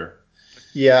not sure.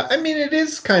 Yeah, I mean it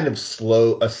is kind of a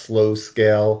slow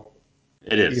scale,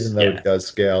 It even is, though yeah. it does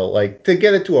scale. Like to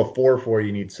get it to a 4/4,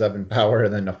 you need 7 power,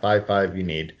 and then a 5/5, you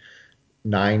need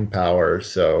 9 power.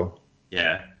 So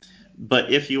Yeah.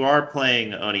 But if you are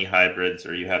playing Oni hybrids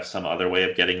or you have some other way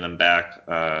of getting them back,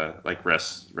 like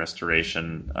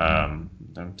restoration,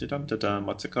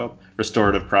 what's it called?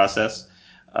 Restorative process,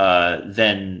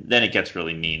 then it gets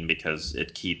really mean because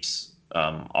it keeps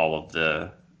all of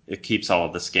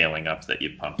the scaling up that you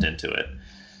pumped into it.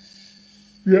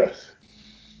 yes.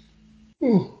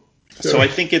 Ooh. So So I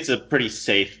think it's a pretty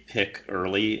safe pick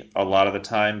early a lot of the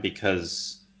time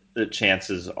because the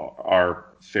chances are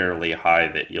fairly high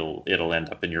that it'll end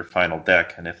up in your final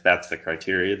deck. And if that's the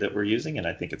criteria that we're using, and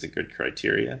I think it's a good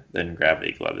criteria, then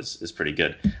Gravity Glove is pretty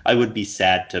good. I would be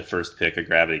sad to first pick a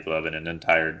Gravity Glove in an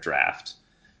entire draft.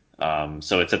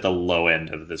 So it's at the low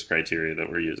end of this criteria that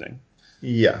we're using.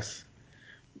 yes.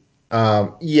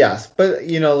 Yes, but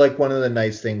like one of the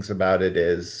nice things about it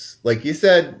is, like you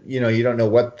said, you don't know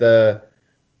what the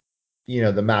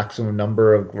maximum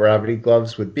number of Gravity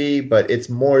Gloves would be, but it's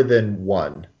more than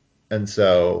one. And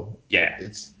so Yeah,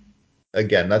 it's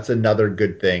again, that's another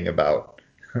good thing about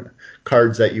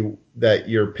cards that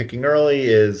you're picking early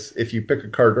is if you pick a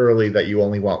card early that you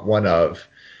only want one of,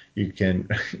 you can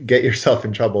get yourself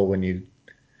in trouble when you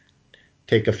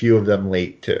take a few of them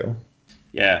late too.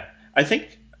 yeah. I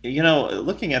think,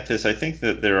 looking at this, I think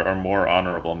that there are more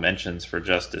honorable mentions for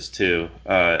Justice too.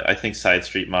 I think Side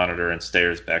Street Monitor and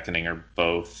Stairs Beckoning are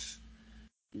both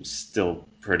still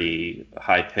pretty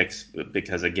high picks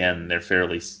because again,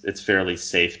 it's fairly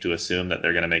safe to assume that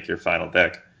they're going to make your final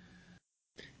deck.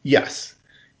 Yes.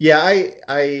 Yeah,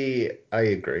 I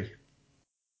agree.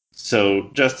 So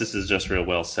Justice is just real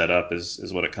well set up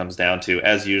is what it comes down to.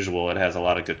 As usual, it has a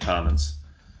lot of good commons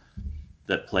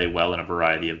that play well in a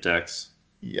variety of decks.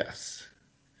 Yes.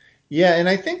 Yeah, and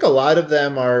I think a lot of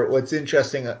them are what's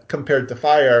interesting compared to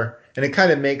Fire, and it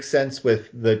kind of makes sense with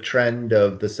the trend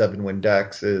of the 7 win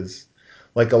decks is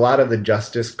like a lot of the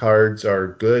Justice cards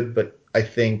are good, but I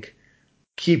think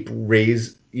keep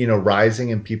rising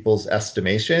in people's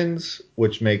estimations,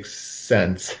 which makes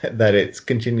sense that it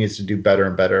continues to do better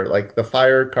and better. Like the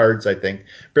Fire cards, I think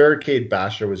Barricade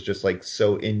Basher was just like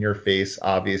so in your face,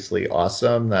 obviously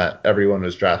awesome that everyone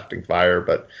was drafting Fire,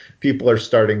 but people are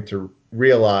starting to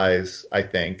realize, I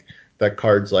think, that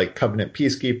cards like Covenant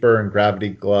Peacekeeper and Gravity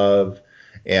Glove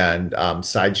and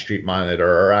Side Street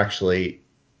Monitor are actually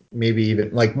maybe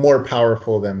even like more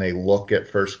powerful than they look at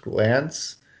first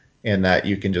glance, and that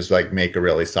you can just like make a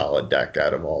really solid deck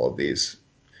out of all of these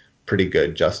pretty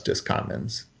good Justice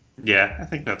commons. Yeah, I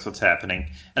think that's what's happening,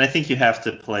 and I think you have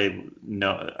to play.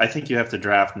 No, I think you have to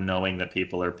draft knowing that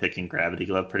people are picking Gravity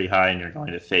Glove pretty high, and you're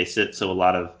going to face it. So a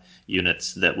lot of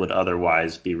units that would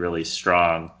otherwise be really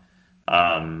strong,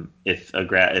 if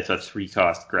a 3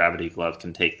 cost Gravity Glove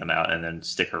can take them out and then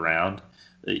stick around,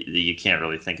 you can't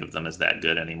really think of them as that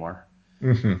good anymore.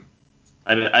 Hmm.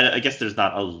 I mean, I guess there's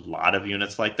not a lot of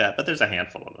units like that, but there's a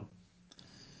handful of them.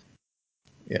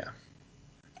 Yeah.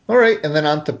 All right, and then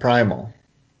on to Primal.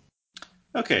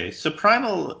 Okay, so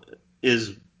Primal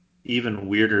is even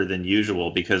weirder than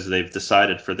usual because they've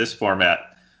decided for this format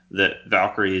that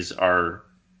Valkyries are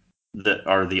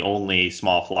the only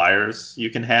small flyers you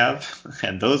can have,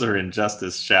 and those are in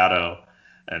Justice, Shadow,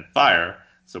 and Fire.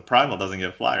 So Primal doesn't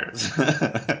get flyers,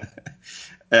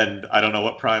 and I don't know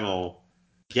what Primal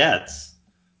gets,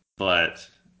 but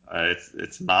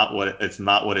it's not what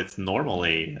it's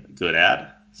normally good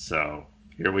at. So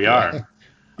here we Yeah. are.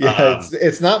 Yeah, Um,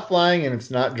 it's not flying and it's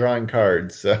not drawing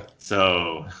cards. So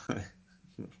so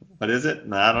what is it?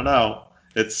 I don't know.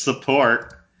 It's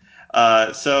support.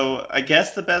 So I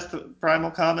guess the best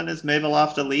primal common is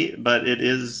Maveloft Elite, but it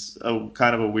is a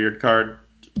kind of a weird card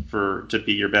for to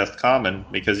be your best common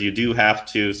because you do have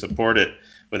to support it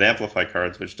with amplify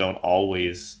cards, which don't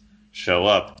always show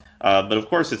up. But of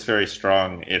course, it's very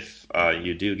strong if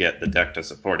you do get the deck to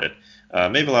support it.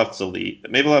 Maveloft's Elite.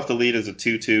 Maveloft Elite is a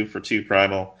 2/2 for 2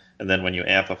 primal, and then when you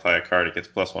amplify a card, it gets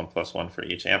 +1/+1 for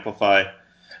each amplify.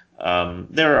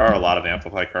 There are a lot of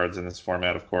amplify cards in this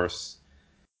format, of course.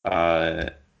 Uh,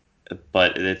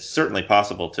 but it's certainly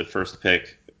possible to first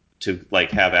pick to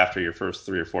like have after your first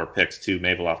 3 or 4 picks 2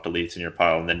 Maveloft elites in your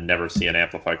pile and then never see an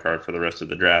amplify card for the rest of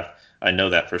the draft. I know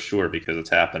that for sure because it's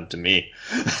happened to me.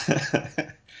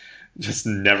 Just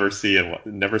never see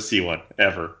one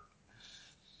ever.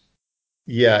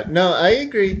 yeah, no, I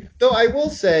agree. Though I will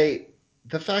say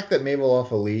the fact that Mabel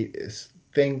off Elite is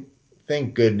thank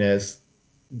goodness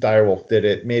Direwolf did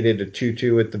it, made it a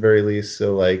 2/2 at the very least.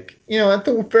 So like, at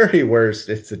the very worst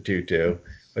it's a 2/2,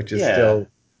 which is Yeah. still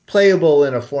playable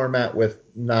in a format with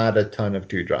not a ton of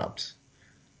two drops.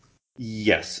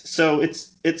 Yes, so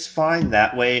it's fine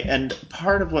that way, and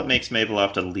part of what makes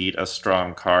Maveloft Elite a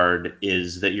strong card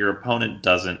is that your opponent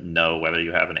doesn't know whether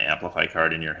you have an Amplify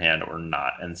card in your hand or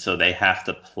not, and so they have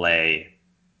to play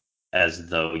as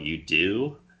though you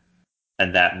do,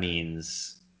 and that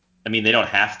means, I mean, they don't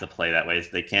have to play that way, so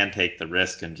they can take the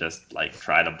risk and just like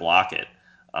try to block it,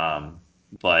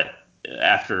 but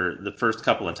after the first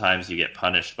couple of times you get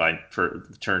punished by for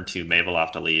turn 2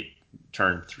 Maveloft Elite,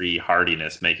 turn 3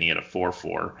 Hardiness, making it a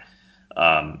 4/4.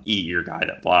 Eat your guy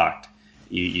that blocked.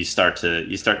 You start to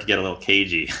get a little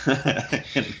cagey,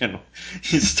 and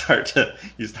you start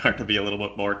to be a little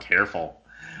bit more careful.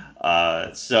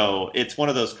 So it's one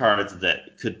of those cards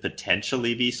that could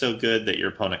potentially be so good that your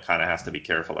opponent kind of has to be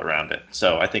careful around it.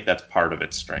 So I think that's part of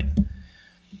its strength.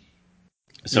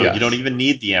 So you don't Yes. even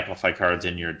need the amplify cards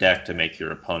in your deck to make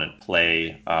your opponent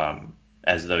play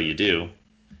as though you do,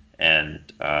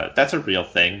 and that's a real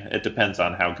thing. It depends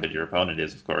on how good your opponent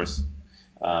is, of course,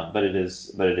 but it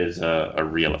is a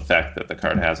real effect that the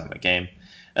card has on the game.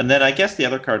 And then I guess the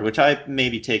other card, which I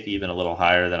maybe take even a little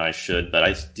higher than I should, but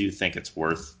I do think it's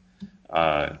worth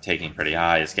taking pretty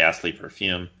high, is Ghastly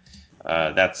Perfume.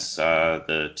 That's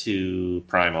the 2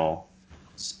 primal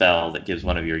spell that gives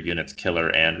one of your units killer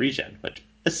and regen, which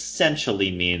essentially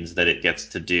means that it gets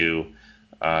to do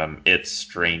its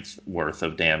strength worth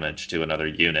of damage to another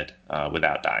unit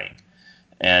without dying.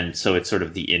 And so it's sort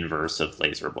of the inverse of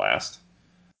Laser Blast.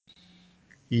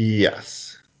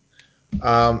 Yes.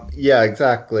 Yeah,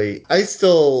 exactly.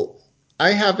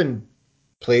 I haven't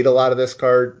played a lot of this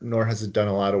card, nor has it done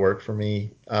a lot of work for me.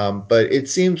 But it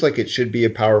seems like it should be a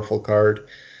powerful card.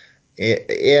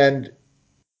 And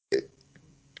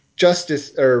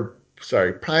Justice, or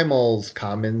sorry, Primal's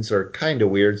commons are kind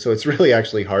of weird, so it's really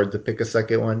actually hard to pick a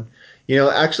second one.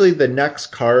 Actually, the next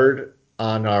card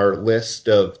on our list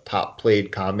of top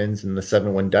played commons in the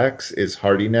 7/1 decks is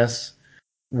Hardiness,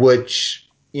 which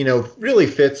really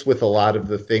fits with a lot of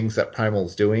the things that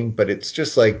Primal's doing, but it's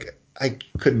just like I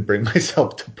couldn't bring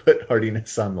myself to put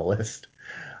Hardiness on the list.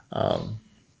 Um,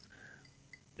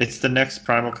 It's the next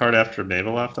primal card after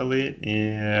Maveloft Elite.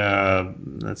 Yeah,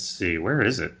 let's see, where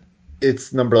is it?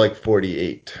 it's number like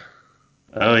 48.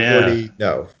 Oh yeah, 40,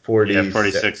 no, yeah, 46.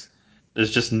 46.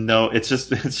 There's just no. It's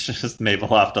just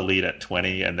Maveloft Elite at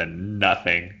 20, and then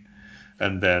nothing,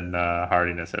 and then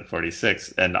Hardiness at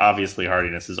 46, and obviously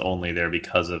Hardiness is only there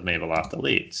because of Maveloft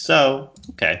Elite. So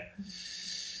okay,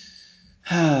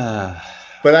 I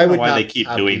But I don't know would why they not be keep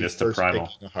doing happy this to first Primal.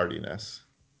 picking a Hardiness.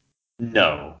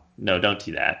 No, no, don't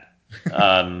do that.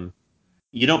 Um,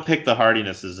 you don't pick the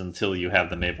Hardinesses until you have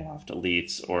the Maveloft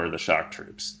Elites or the Shock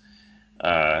Troops.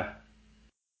 Uh,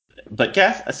 but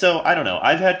gas. So I don't know.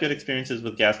 I've had good experiences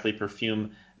with Ghastly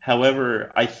Perfume.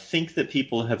 However, I think that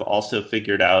people have also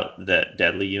figured out that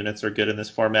deadly units are good in this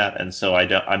format, and so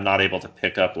I'm not able to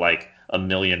pick up like a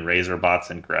million Razor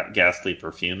Bots and Ghastly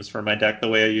Perfumes for my deck the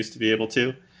way I used to be able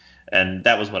to. And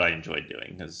that was what I enjoyed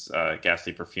doing, because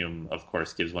Ghastly Perfume, of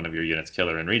course, gives one of your units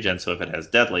killer and regen, so if it has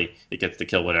Deadly, it gets to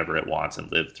kill whatever it wants and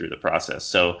live through the process.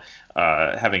 So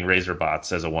having Razor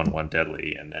Bots as a 1/1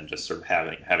 Deadly, and then just sort of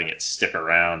having it stick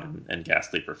around and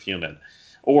Ghastly Perfume it,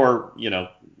 or,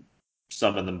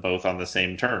 summon them both on the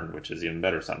same turn, which is even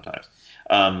better sometimes.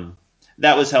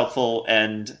 That was helpful,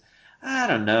 and I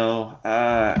don't know.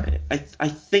 I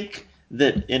think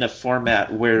that in a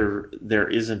format where there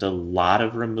isn't a lot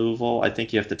of removal, I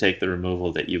think you have to take the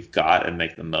removal that you've got and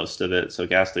make the most of it. So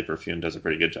Ghastly Perfume does a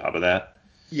pretty good job of that.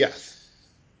 Yes.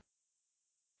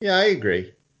 Yeah, I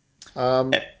agree.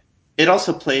 It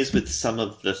also plays with some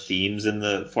of the themes in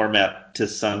the format to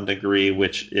some degree,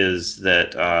 which is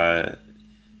that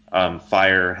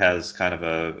Fire has kind of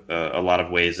a lot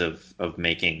of ways of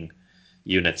making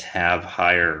units have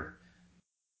higher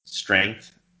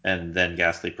strength, and then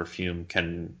Ghastly Perfume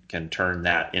can turn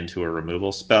that into a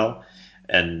removal spell.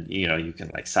 And you can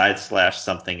like side slash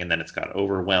something, and then it's got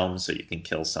Overwhelm, so you can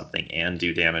kill something and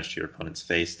do damage to your opponent's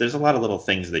face. There's a lot of little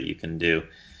things that you can do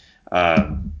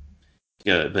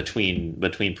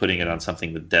between putting it on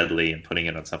something with Deadly and putting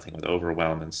it on something with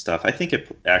Overwhelm and stuff. I think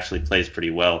it actually plays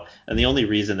pretty well. And the only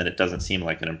reason that it doesn't seem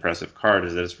like an impressive card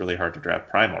is that it's really hard to draft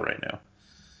Primal right now.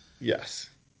 Yes.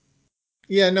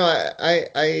 Yeah, no,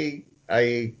 I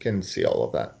can see all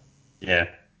of that. Yeah.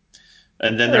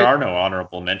 And then there are no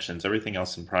honorable mentions. Everything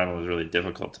else in Primal is really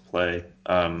difficult to play.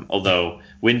 Although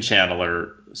Wind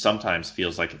Channeler sometimes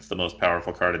feels like it's the most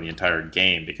powerful card in the entire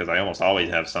game, because I almost always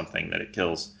have something that it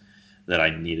kills that I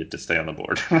needed to stay on the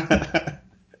board.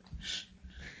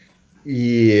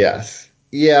 Yes.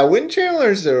 Yeah, Wind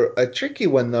Channeler's a tricky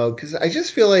one, though, because I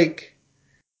just feel like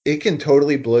it can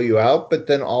totally blow you out, but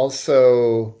then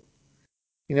also,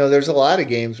 there's a lot of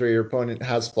games where your opponent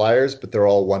has flyers, but they're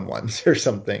all 1/1s or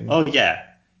something. Oh, yeah.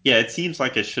 Yeah, it seems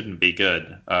like it shouldn't be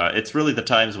good. It's really the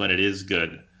times when it is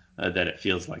good that it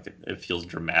feels like it feels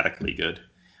dramatically good.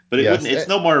 But it Yes. wouldn't.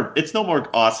 It's no more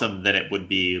awesome than it would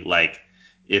be like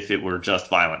if it were just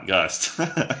Violent Gust.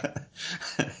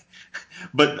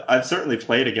 But I've certainly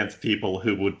played against people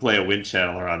who would play a Wind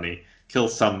Channeler on me, kill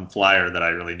some flyer that I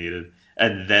really needed,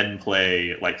 and then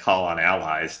play like Call on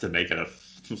Allies to make it a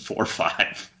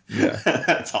 4/5. Yeah.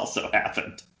 That's also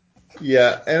happened.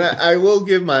 Yeah, and I will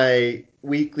give my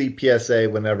weekly PSA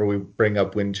whenever we bring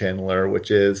up Wind Channeler, which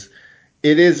is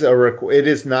it is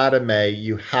not a May.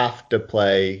 You have to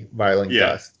play Violent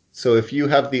Yeah. Gust. So if you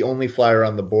have the only flyer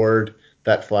on the board,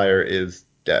 that flyer is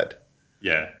dead.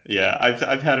 Yeah.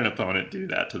 I've had an opponent do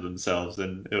that to themselves,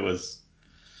 and it was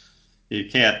you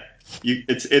can't you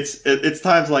it's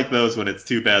times like those when it's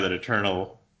too bad that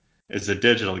Eternal is a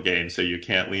digital game, so you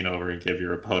can't lean over and give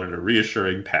your opponent a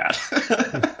reassuring pat.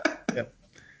 Yeah.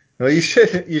 Well, you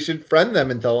should friend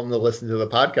them and tell them to listen to the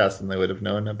podcast, and they would have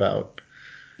known about.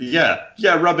 Yeah,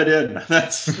 rub it in.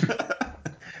 That's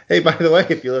Hey, by the way,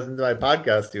 if you listen to my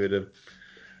podcast, you would have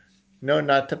known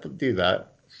not to do that.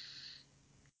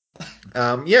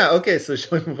 Yeah. Okay. So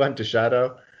shall we move on to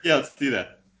Shadow? yeah. Let's do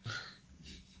that.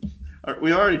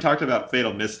 We already talked about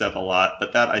Fatal Misstep a lot,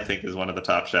 but that I think is one of the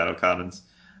top Shadow commons.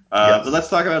 But Yes. let's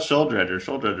talk about Shoal Dredger.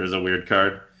 Shoal Dredger is a weird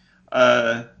card.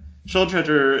 Shoal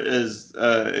Dredger is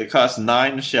it costs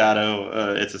 9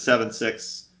 Shadow. It's a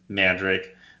 7/6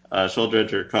 Mandrake. Shoal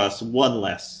Dredger costs 1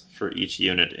 less for each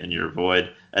unit in your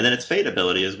void, and then its fate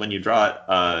ability is when you draw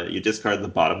it, you discard the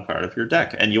bottom card of your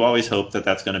deck, and you always hope that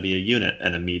that's going to be a unit,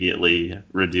 and immediately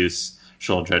reduce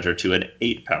Shoal Dredger to an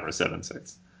 8 power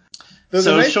 7/6. So the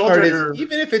So nice Shoal part is, Dredger.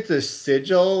 even if it's a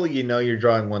sigil, you're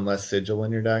drawing one less sigil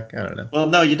in your deck. I don't know. Well,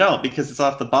 no, you don't, because it's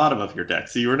off the bottom of your deck,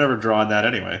 so you were never drawing that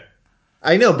anyway.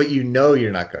 I know, but you're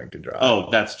not going to draw it. Oh,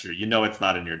 that's true. You know it's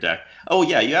not in your deck. Oh,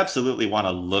 yeah, you absolutely want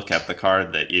to look at the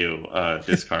card that you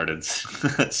discarded,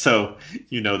 so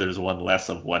you know there's one less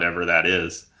of whatever that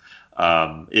is.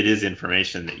 It is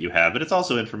information that you have, but it's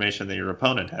also information that your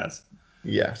opponent has.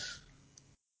 Yes.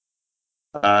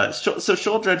 So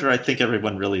Shoal Dredger, I think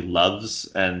everyone really loves,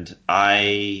 and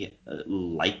I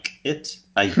like it.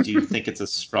 I do think it's a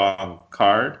strong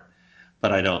card,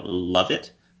 but I don't love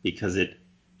it because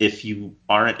if you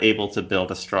aren't able to build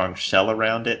a strong shell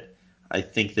around it, I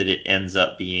think that it ends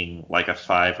up being like a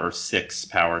 5 or 6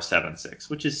 power 7/6,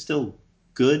 which is still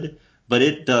good, but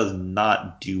it does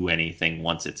not do anything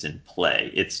once it's in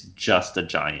play. It's just a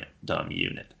giant dumb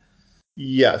unit.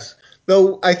 Yes.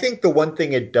 Though I think the one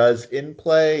thing it does in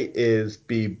play is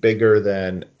be bigger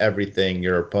than everything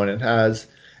your opponent has,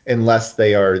 unless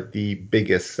they are the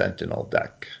biggest Sentinel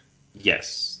deck.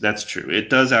 Yes, that's true. It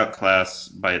does outclass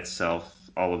by itself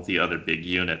all of the other big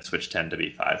units, which tend to be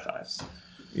 5/5s.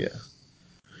 Yeah.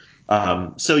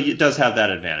 So it does have that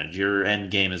advantage. Your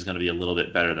end game is going to be a little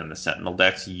bit better than the Sentinel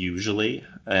decks usually,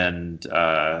 and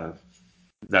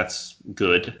that's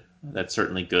good. That's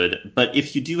certainly good. But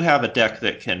if you do have a deck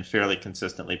that can fairly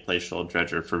consistently play Shoal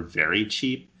Dredger for very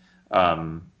cheap,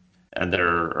 um, and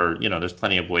there's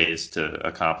plenty of ways to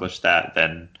accomplish that,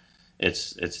 then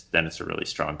it's a really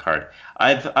strong card.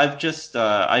 I've just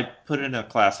I put in a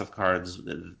class of cards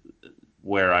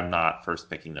where I'm not first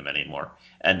picking them anymore.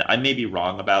 And I may be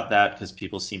wrong about that because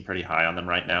people seem pretty high on them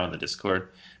right now in the Discord.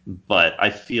 But I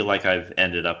feel like I've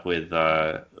ended up with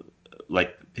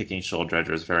like picking Shoal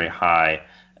Dredgers very high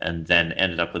and then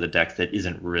ended up with a deck that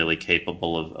isn't really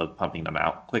capable of pumping them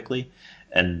out quickly.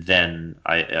 And then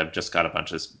I've just got a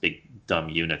bunch of big dumb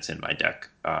units in my deck,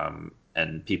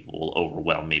 and people will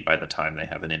overwhelm me by the time they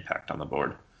have an impact on the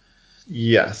board.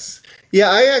 Yes. Yeah,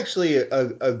 I actually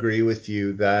agree with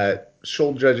you that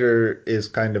Shoal Dredger is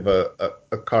kind of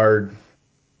a card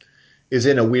is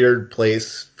in a weird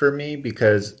place for me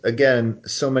because again,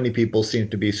 so many people seem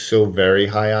to be so very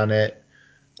high on it,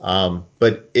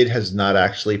 but it has not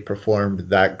actually performed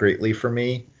that greatly for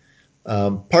me.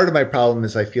 Part of my problem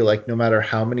is I feel like no matter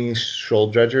how many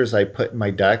Shoal Dredgers I put in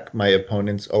my deck, my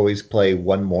opponents always play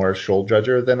one more Shoal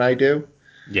Dredger than I do.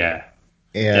 Yeah,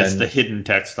 that's the And hidden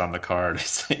text on the card.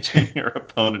 Your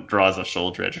opponent draws a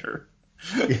Shoal Dredger.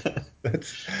 yeah,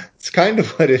 that's it's kind of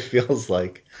what it feels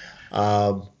like.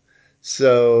 Um,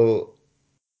 so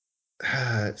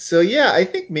so yeah, I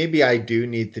think maybe I do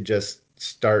need to just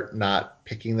start not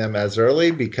picking them as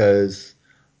early because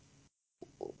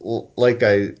like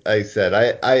I said,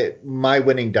 I my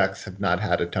winning decks have not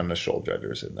had a ton of Shoal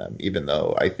Dredgers in them, even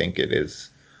though I think it is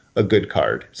a good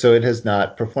card. So it has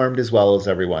not performed as well as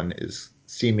everyone is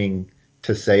seeming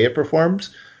to say it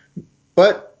performs.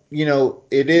 But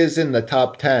it is in the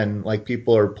top 10. Like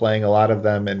people are playing a lot of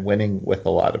them and winning with a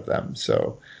lot of them.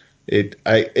 So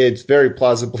it's very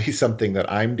plausibly something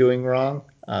that I'm doing wrong.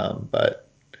 But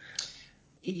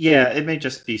Yeah, it may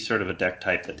just be sort of a deck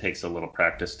type that takes a little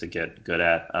practice to get good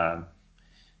at. Uh,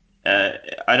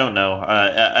 I don't know.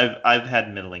 I've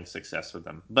had middling success with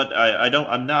them, but I don't.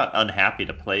 I'm not unhappy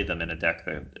to play them in a deck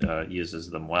that uses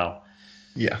them well.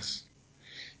 yes,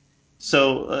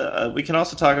 So we can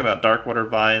also talk about Darkwater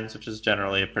Vines, which is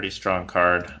generally a pretty strong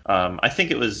card. I think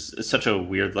it was such a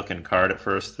weird looking card at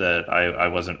first that I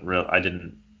wasn't real. I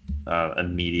didn't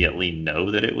immediately know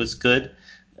that it was good.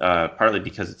 Partly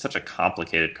because it's such a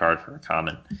complicated card for a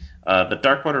common. But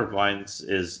Darkwater Vines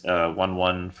is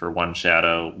 1/1 for one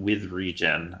shadow with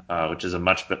regen, which is a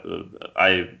much.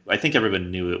 I think everyone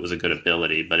knew it was a good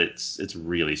ability, but it's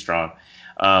really strong.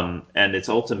 And its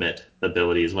ultimate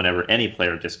ability is whenever any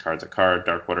player discards a card,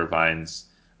 Darkwater Vines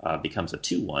becomes a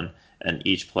 2/1, and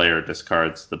each player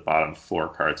discards the bottom four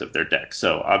cards of their deck.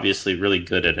 So obviously, really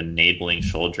good at enabling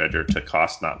Shoal Dredger to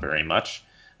cost not very much,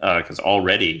 because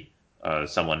already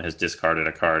someone has discarded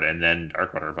a card, and then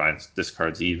Darkwater Vines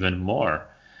discards even more.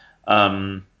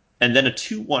 And then a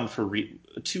 2/1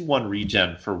 2/1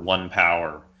 regen for one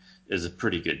power is a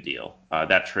pretty good deal.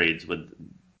 That trades with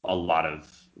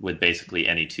with basically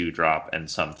any 2-drop and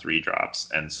some 3-drops,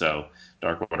 and so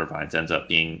Darkwater Vines ends up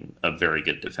being a very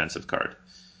good defensive card.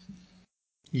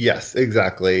 yes,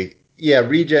 exactly. Yeah,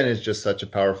 regen is just such a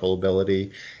powerful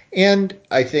ability, and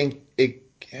I think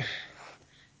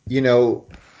you know,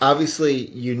 obviously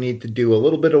you need to do a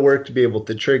little bit of work to be able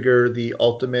to trigger the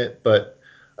ultimate, but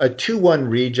a 2/1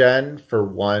 regen for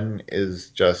one is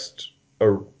just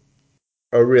a,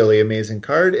 a really amazing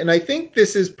card. And I think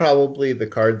this is probably the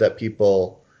card that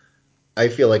people I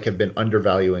feel like have been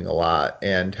undervaluing a lot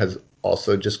and has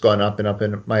also just gone up and up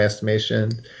in my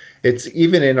estimation. It's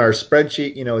even in our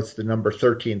spreadsheet, it's the number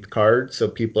 13th card, so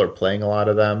people are playing a lot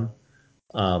of them,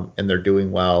 and they're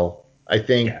doing well. I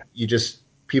think Yeah.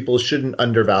 people shouldn't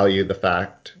undervalue the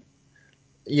fact,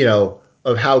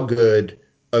 of how good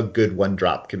a good one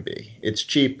drop can be. It's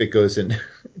cheap. It goes in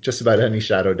just about any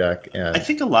shadow deck, I and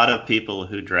think a lot of people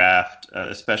who draft,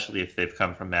 especially if they've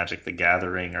come from Magic the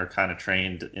Gathering, are kind of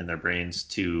trained in their brains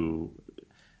to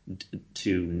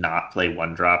not play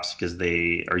 1-drops because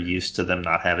they are used to them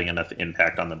not having enough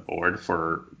impact on the board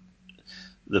for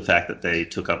the fact that they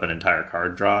took up an entire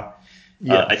card draw.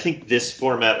 yeah, I think this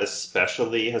format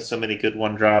especially has so many good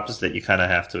 1-drops that you kind of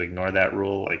have to ignore that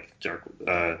rule. Like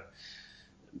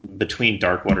between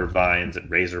Darkwater Vines and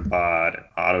Razorbot and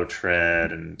Auto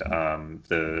Tread and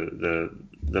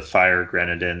the Fire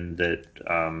Grenadin that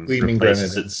Gleaming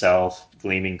replaces Grenadin. itself,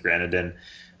 Gleaming Grenadin.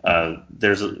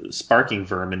 There's a Sparking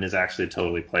Vermin is actually a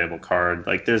totally playable card.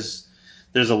 Like there's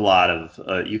a lot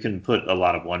of you can put a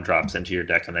lot of 1-drops into your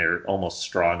deck and they're almost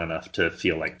strong enough to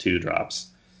feel like 2-drops.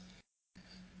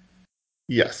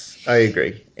 Yes, I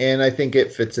agree, and I think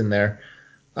it fits in there.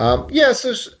 Yeah,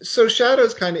 so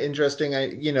Shadow's kind of interesting.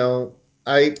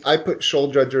 I put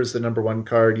Shoal Dredger as the number one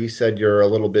card. You said you're a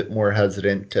little bit more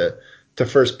hesitant to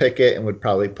first pick it and would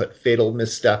probably put Fatal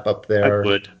Misstep up I there.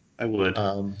 would. I would.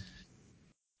 Um, And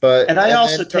but I and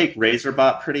also then take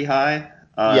Razorbot pretty high.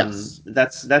 yes,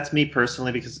 That's me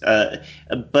personally because,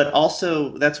 but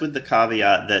also that's with the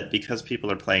caveat that because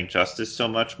people are playing Justice so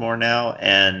much more now,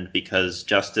 and because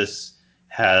Justice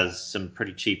has some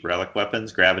pretty cheap relic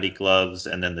weapons, Gravity Gloves,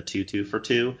 and then the 2/2 for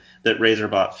two, that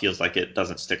Razorbot feels like it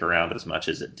doesn't stick around as much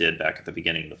as it did back at the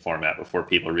beginning of the format before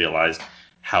people realized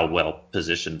how well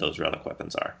positioned those relic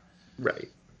weapons are. right.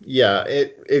 Yeah,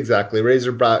 it exactly.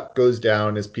 Razorbot goes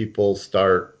down as people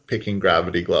start picking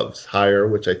Gravity Gloves higher,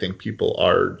 which I think people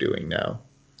are doing now.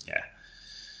 Yeah.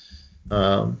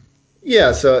 Um,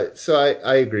 yeah, so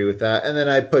I agree with that. And then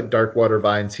I put Darkwater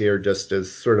Vines here just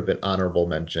as sort of an honorable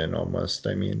mention almost.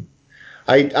 I mean,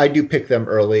 I do pick them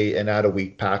early and out of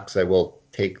weak packs I will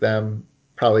take them.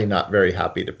 Probably not very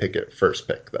happy to pick it first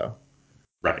pick though.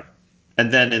 Right.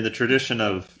 And then in the tradition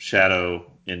of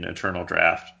Shadow in Eternal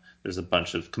Draft, there's a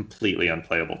bunch of completely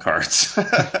unplayable cards. I'm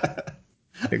not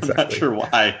Exactly. sure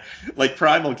why. Like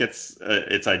Primal gets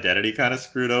its identity kind of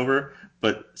screwed over,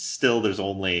 but still there's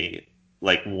only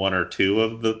like one or two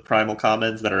of the Primal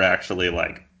commons that are actually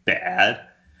like bad.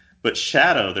 But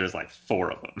Shadow, there's like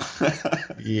four of them.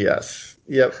 Yes.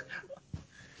 Yep.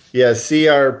 Yeah, see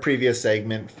our previous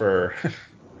segment for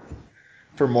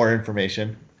for more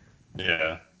information.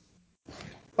 Yeah.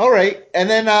 All right. And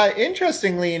then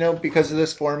interestingly, because of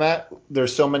this format,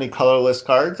 there's so many colorless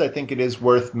cards, I think it is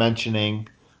worth mentioning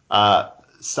uh,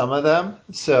 some of them.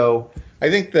 So I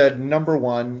think the number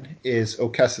one is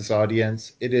Okessa's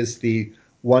Audience. It is the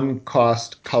one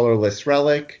cost colorless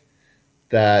relic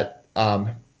that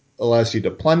allows you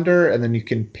to plunder, and then you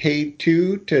can pay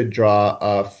two to draw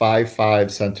a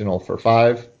 5/5 Sentinel for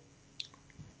five.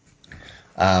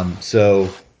 So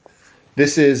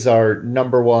this is our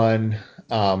number one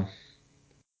um,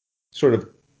 sort of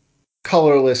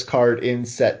colorless card in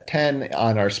set 10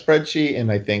 on our spreadsheet.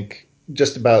 And I think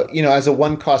just about, as a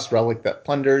one cost relic that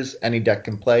plunders, any deck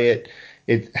can play it.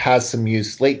 It has some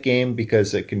use late game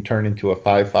because it can turn into a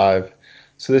 5/5.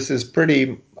 So this is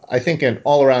pretty, I think, an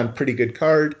all around pretty good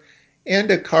card and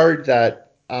a card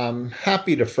that I'm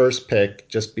happy to first pick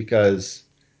just because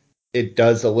it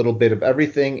does a little bit of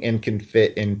everything and can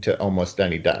fit into almost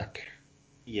any deck.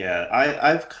 Yeah,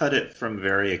 I've cut it from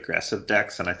very aggressive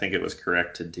decks, and I think it was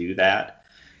correct to do that.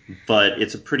 But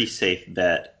it's a pretty safe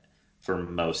bet for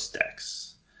most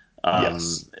decks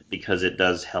Yes. because it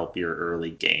does help your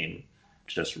early game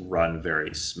just run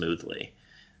very smoothly.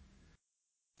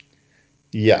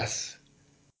 Yes.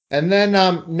 And then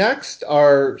next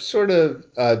are sort of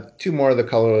two more of the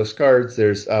colorless cards.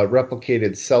 There's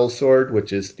Replicated Sellsword,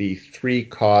 which is the three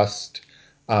cost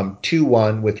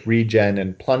 2/1 with regen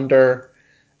and plunder.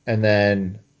 And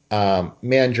then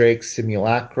Mandrake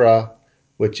Simulacra,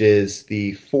 which is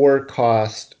the four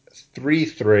cost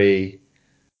 3/3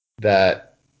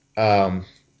 that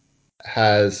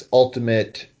has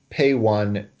ultimate pay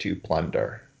one to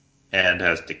plunder And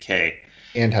has decay.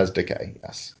 and has decay.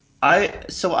 Yes.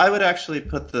 I would actually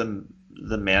put the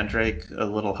Mandrake a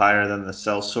little higher than the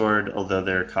Sellsword, although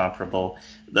they're comparable.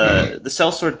 The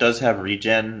Sellsword does have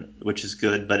regen, which is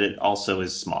good, but it also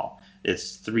is small.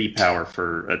 It's 3 power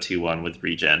for a 2/1 with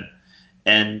regen,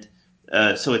 and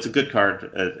so it's a good card.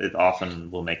 It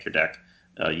often will make your deck,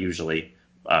 usually.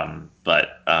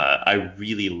 But I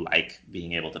really like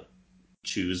being able to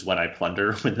choose when I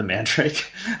plunder with the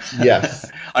Mandrake.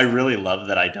 Yes. I really love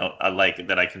that I like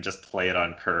that I can just play it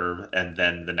on curve, and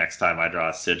then the next time I draw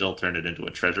a sigil, turn it into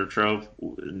a treasure trove,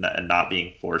 and not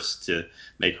being forced to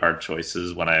make hard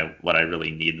choices when I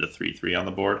really need the 3/3 on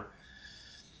the board.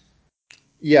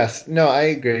 Yes, no, I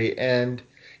agree. And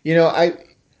you know,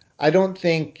 I don't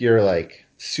think you're like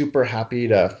super happy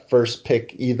to first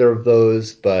pick either of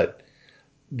those, but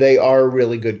they are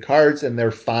really good cards and they're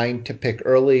fine to pick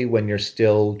early when you're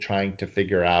still trying to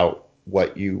figure out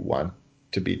what you want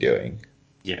to be doing.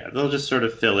 Yeah, they'll just sort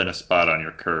of fill in a spot on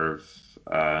your curve,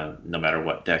 no matter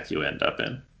what deck you end up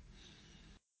in.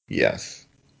 Yes.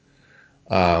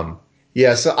 Um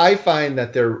yeah, so I find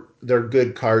that they're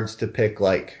good cards to pick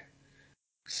like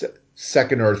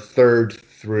second or third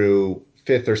through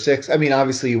fifth or sixth. I mean,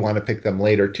 obviously you want to pick them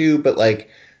later too, but like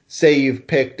say you've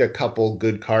picked a couple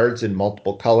good cards in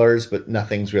multiple colors, but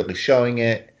nothing's really showing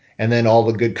it, and then all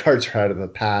the good cards are out of the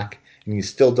pack, and you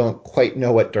still don't quite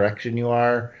know what direction you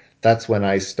are. That's when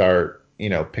I start,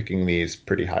 picking these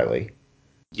pretty highly.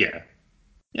 Yeah,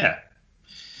 yeah.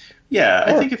 Yeah,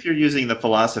 I Or think if you're using the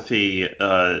philosophy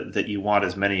that you want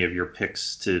as many of your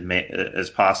picks to make as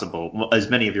possible, well, as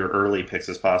many of your early picks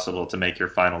as possible to make your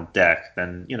final deck,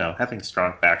 then having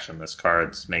strong factionless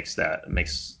cards makes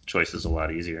choices a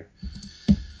lot easier.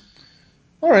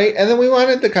 all right, and then we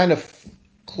wanted to kind of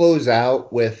close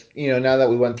out with, now that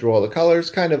we went through all the colors,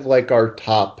 kind of like our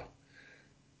top.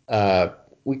 Uh,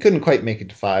 we couldn't quite make it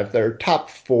to five. There are top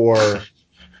four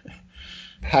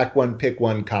pack one, pick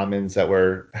one commons that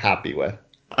we're happy with.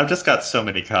 I've just got so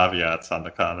many caveats on the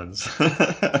commons.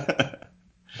 Yeah,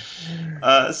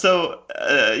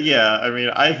 I mean,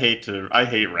 I hate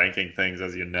ranking things,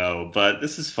 as you know, but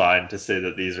this is fine to say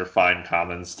that these are fine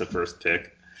commons to first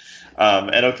pick.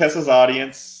 And Okessa's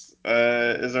Audience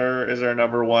is our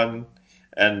number one,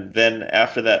 and then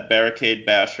after that, Barricade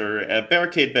Basher.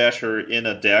 Barricade Basher in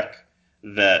a deck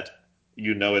that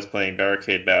is playing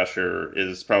Barricade Basher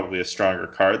is probably a stronger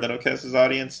card than Okessa's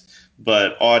Audience,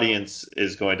 but Audience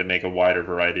is going to make a wider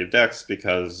variety of decks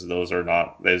because those are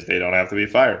not they don't have to be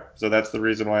fire. So that's the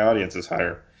reason why Audience is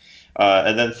higher.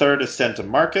 And then third is Sent to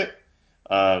Market,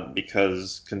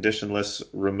 because conditionless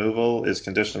removal is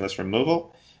conditionless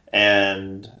removal.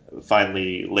 And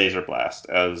finally, Laser Blast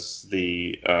as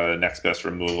the next best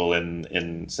removal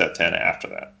in set 10 after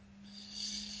that.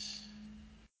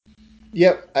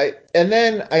 Yep. And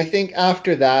then I think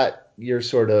after that, you're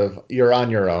on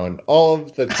your own. All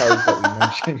of the cards that we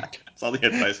mentioned. That's all the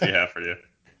advice we have for you.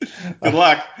 Good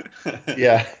luck.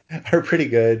 Yeah, are pretty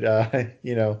good.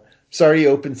 Sorry you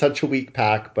opened such a weak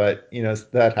pack, but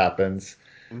that happens.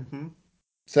 Mm-hmm.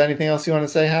 So anything else you want to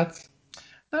say, Hats?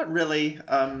 Not really.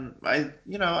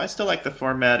 I still like the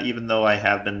format, even though I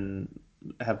have been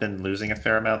losing a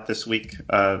fair amount this week,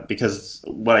 because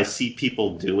what I see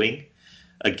people doing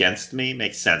against me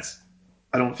makes sense.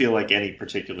 I don't feel like any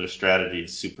particular strategy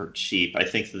is super cheap. I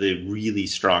think the really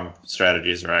strong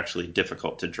strategies are actually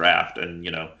difficult to draft, and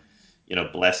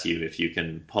bless you if you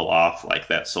can pull off like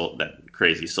that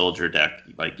crazy soldier deck.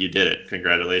 Like you did it.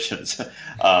 Congratulations.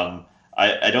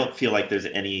 I don't feel like there's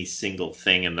any single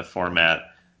thing in the format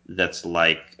that's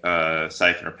like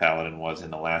Siphoner Paladin was in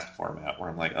the last format, where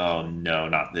I'm like, oh no,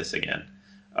 not this again.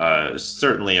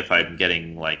 Certainly, if I'm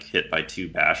getting like hit by two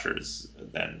bashers,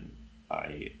 then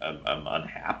I'm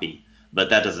unhappy. But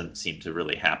that doesn't seem to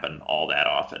really happen all that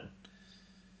often.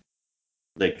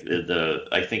 Like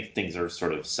I think things are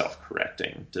sort of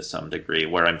self-correcting to some degree,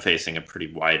 where I'm facing a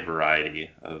pretty wide variety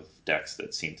of decks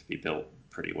that seem to be built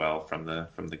pretty well from the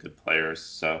good players.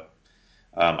 So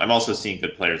I'm also seeing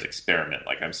good players experiment.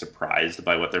 Like I'm surprised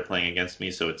by what they're playing against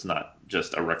me, so it's not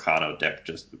just a Rakano deck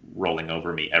just rolling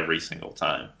over me every single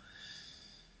time.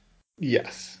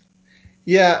 Yes.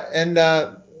 Yeah, and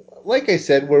like I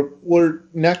said, we're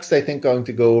next. I think going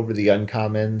to go over the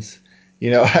uncommons.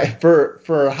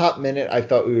 For a hot minute, I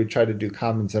thought we would try to do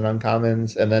commons and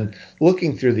uncommons, and then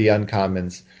looking through the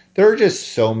uncommons, there are just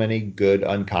so many good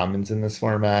uncommons in this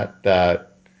format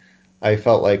that I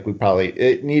felt like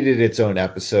it needed its own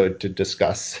episode to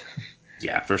discuss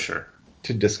Yeah, for sure.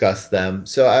 them.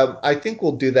 So I think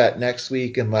we'll do that next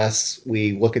week unless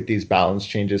we look at these balance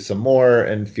changes some more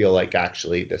and feel like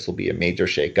actually this will be a major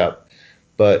shakeup.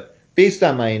 But based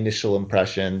on my initial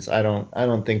impressions, I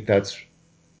don't think that's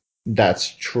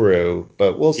true.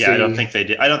 But we'll Yeah, I don't see. think they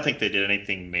did. I don't think they did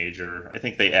anything major. I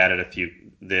think they added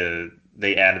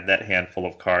they added that handful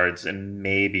of cards and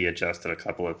maybe adjusted a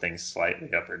couple of things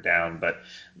slightly up or down, but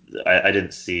I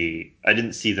didn't see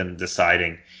them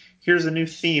deciding, here's a new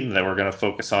theme that we're going to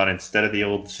focus on instead of the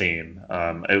old theme.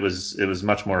 It was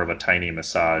much more of a tiny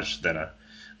massage than a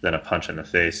punch in the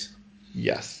face.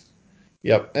 Yes.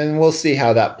 Yep. And we'll see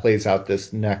how that plays out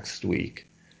this next week.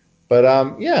 But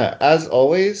yeah, as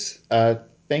always,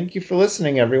 thank you for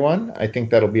listening, everyone. I think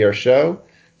that'll be our show.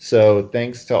 So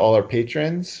thanks to all our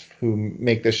patrons who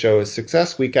make the show a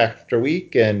success week after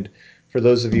week. And for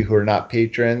those of you who are not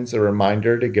patrons, a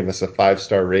reminder to give us a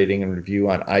 5-star rating and review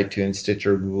on iTunes,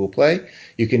 Stitcher, Google Play.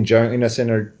 You can join us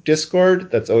in our Discord.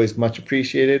 That's always much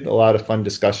appreciated. A lot of fun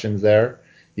discussions there.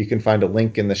 You can find a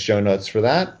link in the show notes for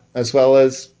that, as well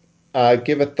as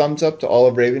give a thumbs up to all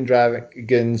of Raven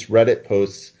Dragon's Reddit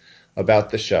posts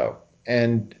about the show.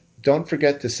 And don't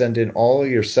forget to send in all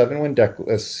your 7-win deck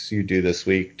lists you do this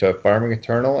week to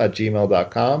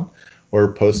farmingeternal@gmail.com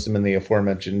or post them in the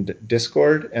aforementioned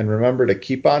Discord. And remember to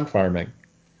keep on farming.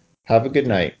 Have a good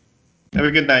night. Have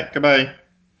a good night. Goodbye.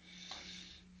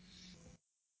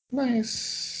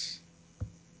 Nice.